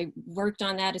City, I worked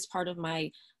on that as part of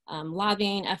my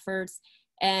lobbying efforts.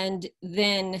 And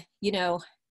then, you know,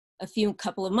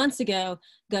 couple of months ago,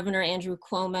 Governor Andrew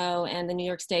Cuomo and the New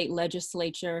York State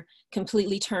legislature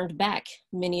completely turned back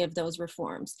many of those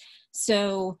reforms.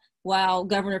 So while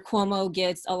Governor Cuomo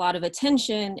gets a lot of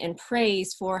attention and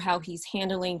praise for how he's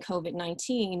handling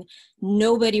COVID-19,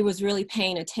 nobody was really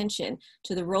paying attention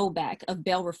to the rollback of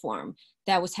bail reform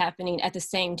that was happening at the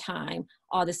same time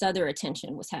all this other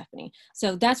attention was happening.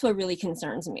 So that's what really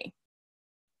concerns me.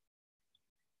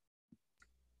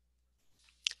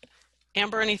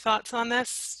 Amber, any thoughts on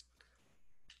this?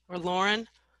 Or Lauren?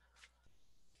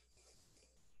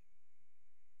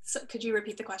 So could you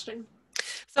repeat the question?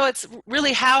 So it's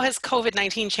really, how has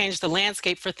COVID-19 changed the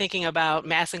landscape for thinking about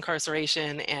mass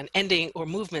incarceration and ending, or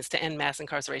movements to end mass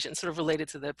incarceration, sort of related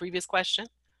to the previous question?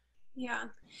 Yeah,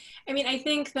 I mean, I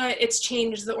think that it's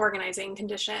changed the organizing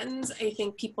conditions. I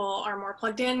think people are more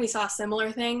plugged in. We saw a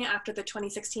similar thing after the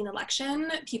 2016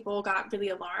 election. People got really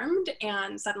alarmed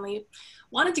and suddenly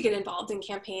wanted to get involved in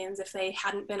campaigns if they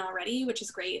hadn't been already, which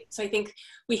is great. So I think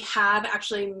we have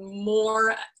actually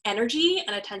more energy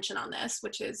and attention on this,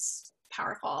 which is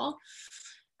powerful.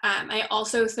 I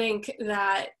also think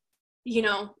that you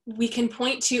know, we can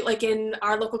point to, like in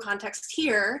our local context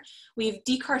here, we've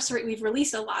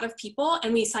released a lot of people,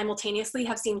 and we simultaneously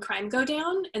have seen crime go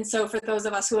down. And so for those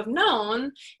of us who have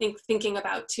known, thinking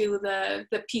about too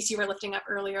the piece you were lifting up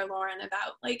earlier, Lauren,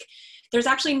 about like, there's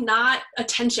actually not a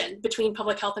tension between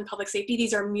public health and public safety.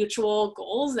 These are mutual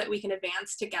goals that we can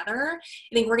advance together.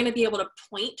 I think we're going to be able to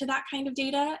point to that kind of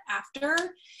data after.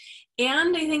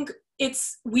 And I think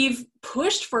we've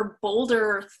pushed for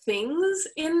bolder things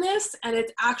in this, and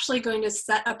it's actually going to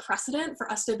set a precedent for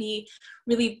us to be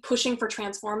really pushing for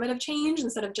transformative change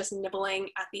instead of just nibbling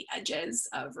at the edges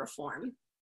of reform.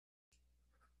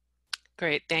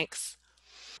 Great, thanks.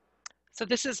 So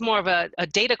this is more of a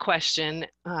data question.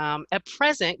 At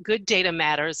present, good data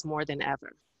matters more than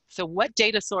ever. So what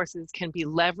data sources can be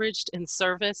leveraged in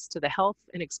service to the health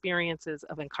and experiences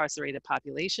of incarcerated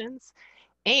populations?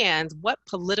 And what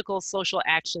political social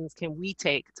actions can we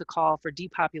take to call for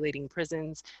depopulating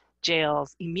prisons,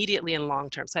 jails immediately and long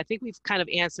term? So I think we've kind of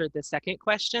answered the second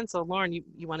question. So Lauren,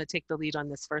 you want to take the lead on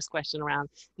this first question around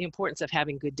the importance of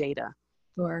having good data.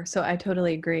 Sure. So I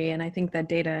totally agree. And I think that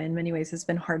data in many ways has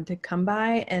been hard to come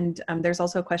by. And there's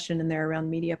also a question in there around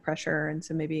media pressure. And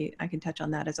so maybe I can touch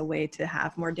on that as a way to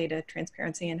have more data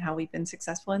transparency and how we've been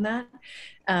successful in that.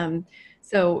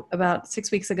 So about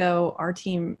 6 weeks ago, our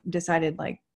team decided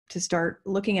to start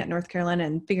looking at North Carolina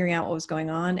and figuring out what was going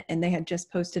on. And they had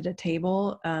just posted a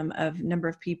table of number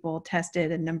of people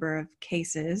tested and number of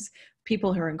cases,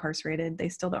 people who are incarcerated. They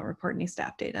still don't report any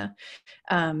staff data.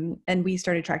 And we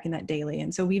started tracking that daily.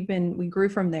 And so we grew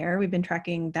from there. We've been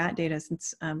tracking that data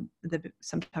since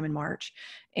sometime in March.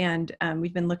 And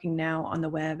we've been looking now on the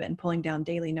web and pulling down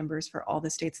daily numbers for all the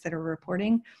states that are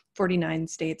reporting. 49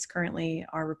 states currently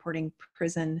are reporting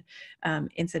prison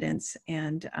incidents,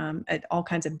 and all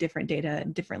kinds of different data,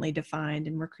 differently defined.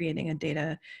 And we're creating a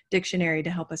data dictionary to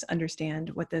help us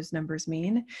understand what those numbers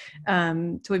mean.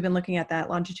 So we've been looking at that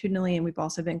longitudinally, and we've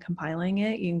also been compiling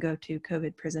it. You can go to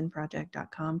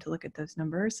covidprisonproject.com to look at those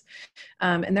numbers.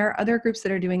 And there are other groups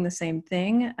that are doing the same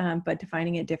thing, but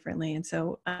defining it differently. And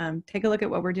so take a look at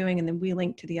what we're doing, and then we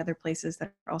link to the other places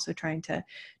that are also trying to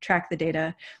track the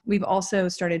data. We've also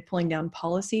started pulling down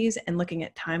policies and looking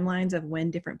at timelines of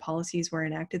when different policies were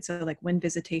enacted. So like when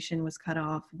visitation was cut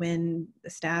off, when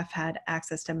the staff had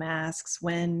access to masks,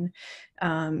 when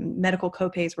medical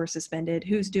copays were suspended,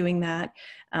 who's doing that,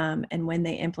 and when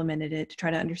they implemented it, to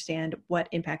try to understand what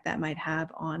impact that might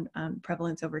have on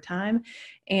prevalence over time.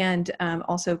 And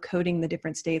also coding the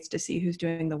different states to see who's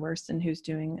doing the worst and who's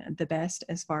doing the best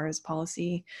as far as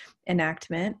policy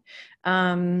enactment.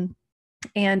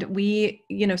 And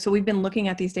so we've been looking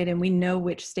at these data, and we know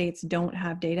which states don't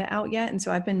have data out yet. And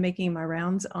so I've been making my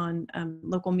rounds on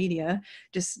local media,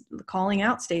 just calling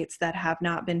out states that have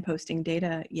not been posting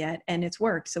data yet, and it's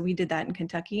worked. So we did that in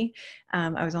Kentucky.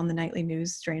 I was on the nightly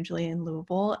news, strangely, in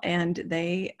Louisville, and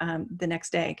they, the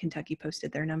next day, Kentucky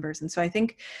posted their numbers. And so I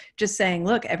think just saying,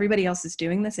 look, everybody else is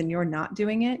doing this and you're not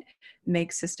doing it,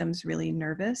 makes systems really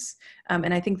nervous.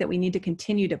 And I think that we need to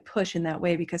continue to push in that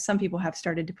way, because some people have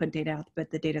started to put data out, but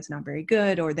the data is not very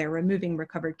good, or they're removing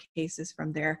recovered cases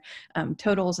from their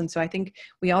totals. And so I think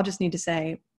we all just need to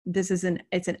say,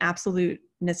 it's an absolute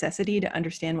necessity to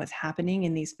understand what's happening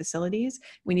in these facilities.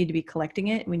 We need to be collecting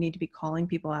it. We need to be calling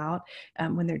people out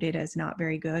when their data is not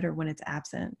very good or when it's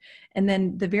absent. And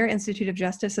then the Vera Institute of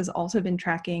Justice has also been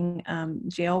tracking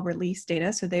jail release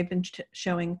data. So they've been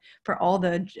showing for all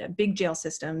the big jail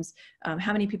systems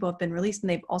how many people have been released, and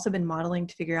they've also been modeling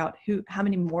to figure out how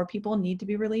many more people need to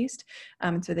be released.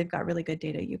 And so they've got really good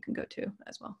data you can go to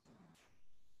as well.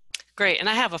 Great, and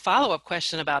I have a follow-up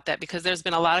question about that, because there's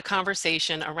been a lot of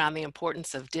conversation around the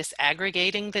importance of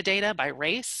disaggregating the data by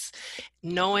race,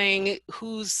 knowing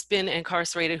who's been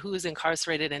incarcerated, who is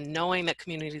incarcerated, and knowing that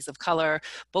communities of color,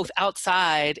 both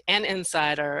outside and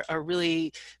inside, are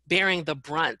really bearing the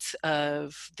brunt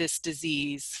of this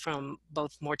disease from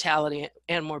both mortality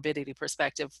and morbidity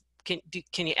perspective.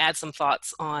 Can you add some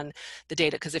thoughts on the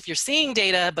data? Because if you're seeing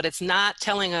data, but it's not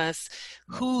telling us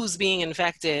who's being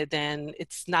infected, then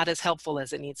it's not as helpful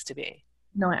as it needs to be.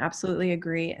 No, I absolutely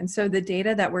agree. And so the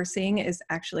data that we're seeing is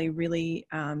actually really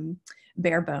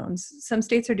bare bones. Some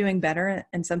states are doing better,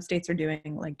 and some states are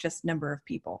doing like just number of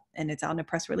people. And it's out in a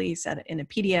press release in a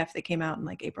PDF that came out in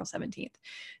like April 17th.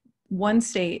 One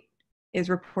state is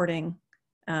reporting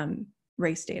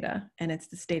race data, and it's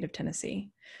the state of Tennessee.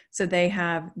 So they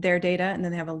have their data, and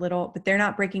then they have a little, but they're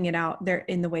not breaking it out there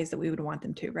in the ways that we would want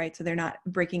them to, right? So they're not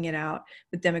breaking it out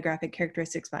with demographic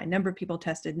characteristics by number of people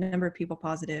tested, number of people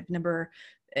positive, number,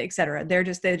 et cetera. They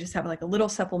just have like a little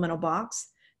supplemental box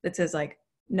that says like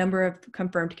number of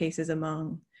confirmed cases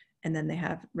among and then they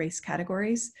have race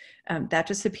categories. That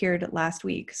just appeared last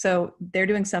week. So they're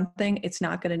doing something. It's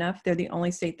not good enough. They're the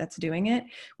only state that's doing it.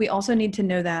 We also need to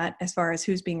know that as far as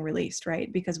who's being released,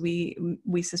 right? Because we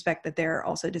suspect that there are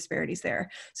also disparities there.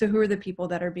 So who are the people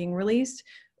that are being released?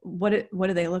 What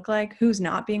do they look like? Who's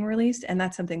not being released? And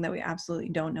that's something that we absolutely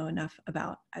don't know enough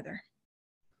about either.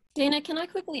 Dana, can I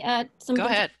quickly add something? Go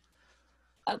ahead.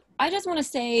 I just want to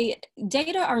say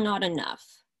data are not enough,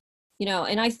 you know,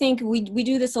 and I think we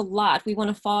do this a lot. We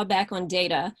want to fall back on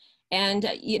data. And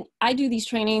I do these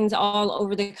trainings all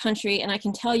over the country, and I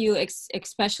can tell you,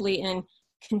 especially in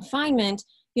confinement,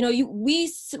 you know,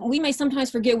 we may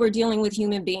sometimes forget we're dealing with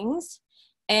human beings,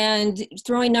 and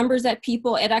throwing numbers at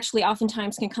people, it actually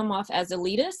oftentimes can come off as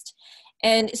elitist.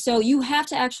 And so you have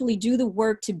to actually do the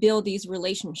work to build these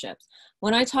relationships.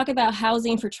 When I talk about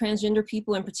housing for transgender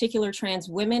people, in particular trans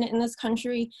women in this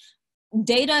country,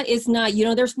 data is not, you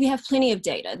know, we have plenty of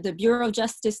data. The Bureau of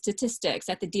Justice Statistics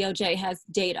at the DOJ has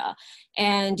data.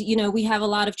 And, you know, we have a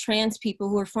lot of trans people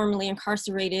who are formerly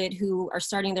incarcerated who are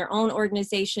starting their own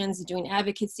organizations, doing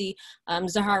advocacy.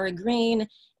 Zahara Green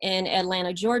in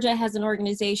Atlanta, Georgia has an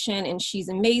organization, and she's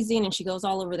amazing, and she goes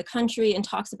all over the country and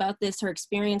talks about this, her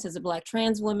experience as a Black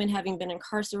trans woman having been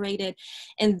incarcerated.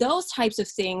 And those types of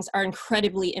things are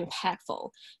incredibly impactful.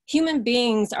 Human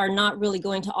beings are not really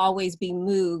going to always be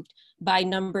moved by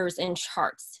numbers and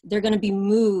charts. They're going to be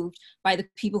moved by the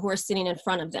people who are sitting in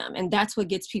front of them. And that's what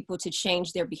gets people to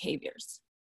change their behaviors.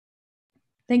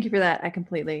 Thank you for that. I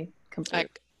completely.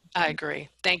 I agree.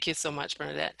 Thank you so much,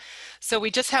 Bernadette. So we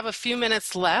just have a few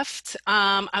minutes left.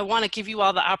 I want to give you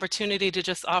all the opportunity to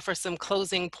just offer some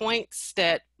closing points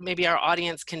that maybe our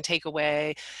audience can take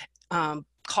away,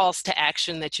 calls to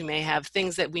action that you may have,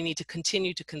 things that we need to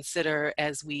continue to consider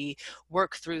as we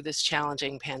work through this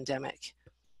challenging pandemic.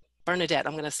 Bernadette,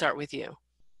 I'm going to start with you.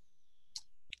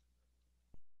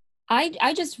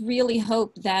 I just really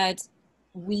hope that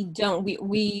we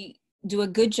do a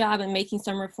good job in making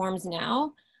some reforms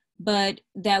now, but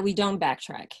that we don't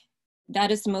backtrack. That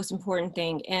is the most important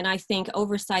thing. And I think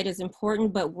oversight is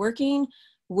important, but working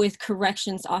with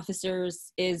corrections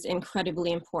officers is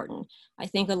incredibly important. I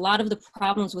think a lot of the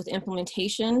problems with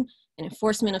implementation and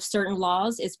enforcement of certain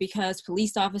laws is because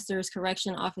police officers,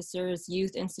 correction officers,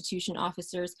 youth institution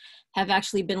officers have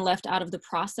actually been left out of the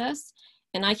process.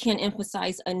 And I can't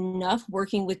emphasize enough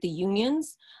working with the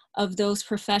unions of those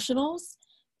professionals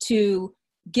to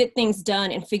get things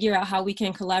done and figure out how we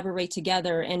can collaborate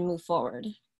together and move forward.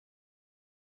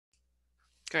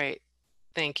 Great.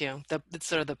 Thank you.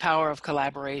 Sort of the power of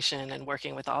collaboration and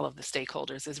working with all of the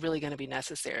stakeholders is really going to be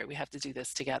necessary. We have to do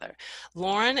this together.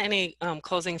 Lauren, any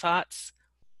closing thoughts?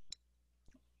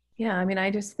 Yeah, I mean,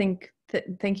 I just think that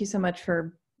thank you so much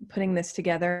for putting this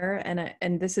together.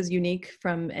 And this is unique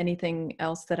from anything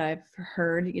else that I've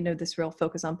heard, you know, this real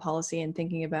focus on policy and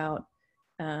thinking about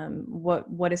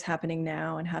what is happening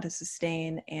now and how to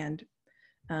sustain and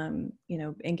you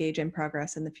know, engage in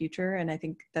progress in the future. And I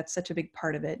think that's such a big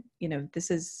part of it. You know,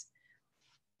 this is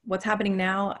what's happening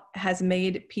now has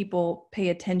made people pay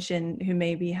attention who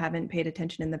maybe haven't paid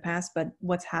attention in the past, but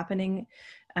what's happening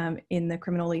in the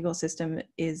criminal legal system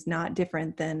is not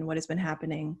different than what has been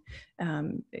happening,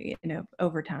 you know,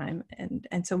 over time.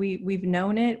 And so we've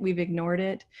known it, we've ignored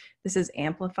it. This has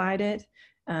amplified it.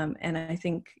 And I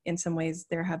think in some ways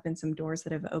there have been some doors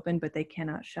that have opened, but they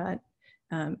cannot shut.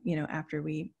 You know, after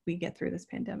we get through this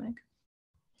pandemic.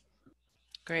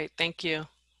 Great, thank you.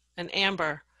 And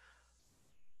Amber.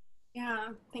 Yeah,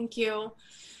 thank you.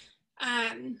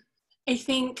 I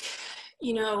think,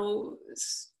 you know,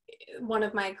 one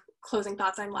of my closing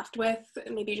thoughts I'm left with,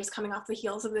 maybe just coming off the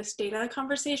heels of this data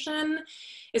conversation,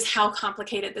 is how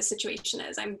complicated the situation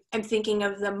is. I'm thinking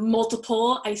of the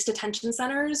multiple ICE detention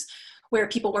centers where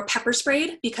people were pepper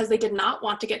sprayed because they did not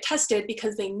want to get tested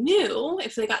because they knew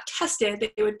if they got tested,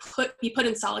 they would be put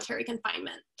in solitary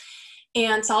confinement.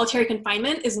 And solitary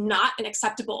confinement is not an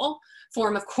acceptable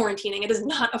form of quarantining. It is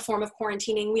not a form of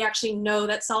quarantining. We actually know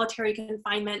that solitary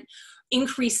confinement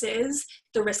increases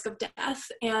the risk of death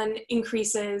and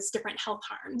increases different health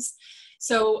harms.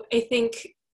 So I think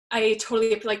I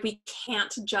totally feel like we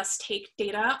can't just take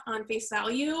data on face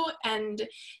value. And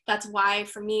that's why,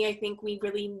 for me, I think we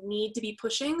really need to be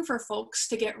pushing for folks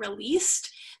to get released.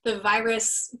 The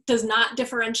virus does not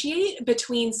differentiate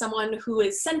between someone who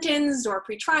is sentenced or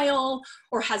pretrial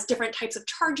or has different types of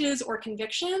charges or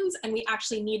convictions. And we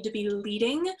actually need to be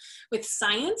leading with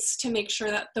science to make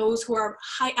sure that those who are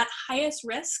at highest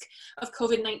risk of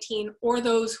COVID-19 or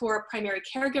those who are primary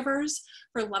caregivers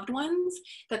for loved ones,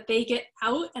 that they get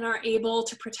out and are able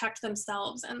to protect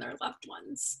themselves and their loved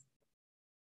ones.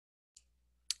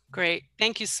 Great.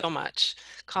 Thank you so much.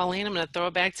 Colleen, I'm going to throw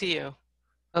it back to you.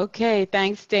 Okay,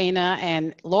 thanks, Dana,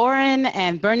 and Lauren,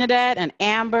 and Bernadette, and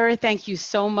Amber. Thank you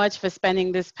so much for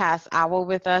spending this past hour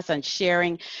with us and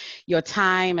sharing your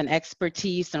time and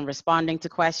expertise and responding to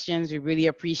questions. We really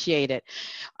appreciate it.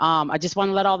 I just want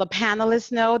to let all the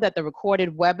panelists know that the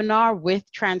recorded webinar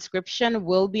with transcription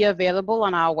will be available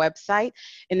on our website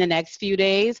in the next few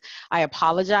days. I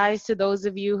apologize to those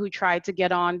of you who tried to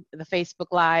get on the Facebook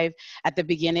Live at the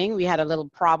beginning. We had a little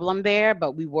problem there,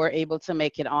 but we were able to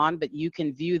make it on. But you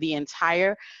can view the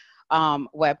entire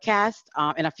webcast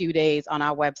in a few days on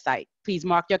our website. Please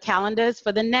mark your calendars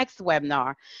for the next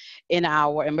webinar in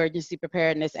our Emergency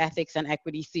Preparedness, Ethics, and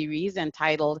Equity series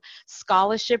entitled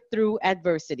Scholarship Through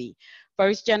Adversity: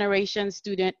 First Generation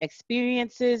Student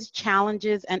Experiences,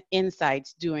 Challenges, and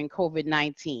Insights During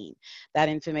COVID-19. That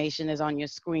information is on your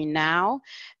screen now.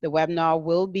 The webinar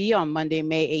will be on Monday,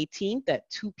 May 18th at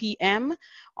 2 p.m.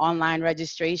 Online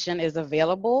registration is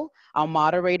available. Our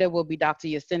moderator will be Dr.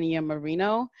 Yesenia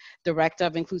Marino, Director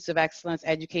of Inclusive Excellence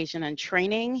Education and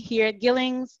Training here at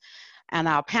Gillings. And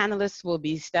our panelists will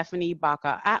be Stephanie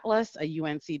Baca-Atlas, a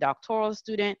UNC doctoral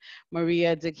student,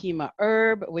 Maria Dekima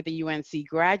Erb with the UNC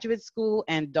Graduate School,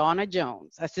 and Donna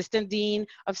Jones, Assistant Dean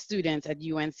of Students at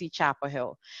UNC Chapel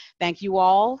Hill. Thank you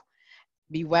all.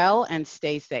 Be well and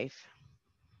stay safe.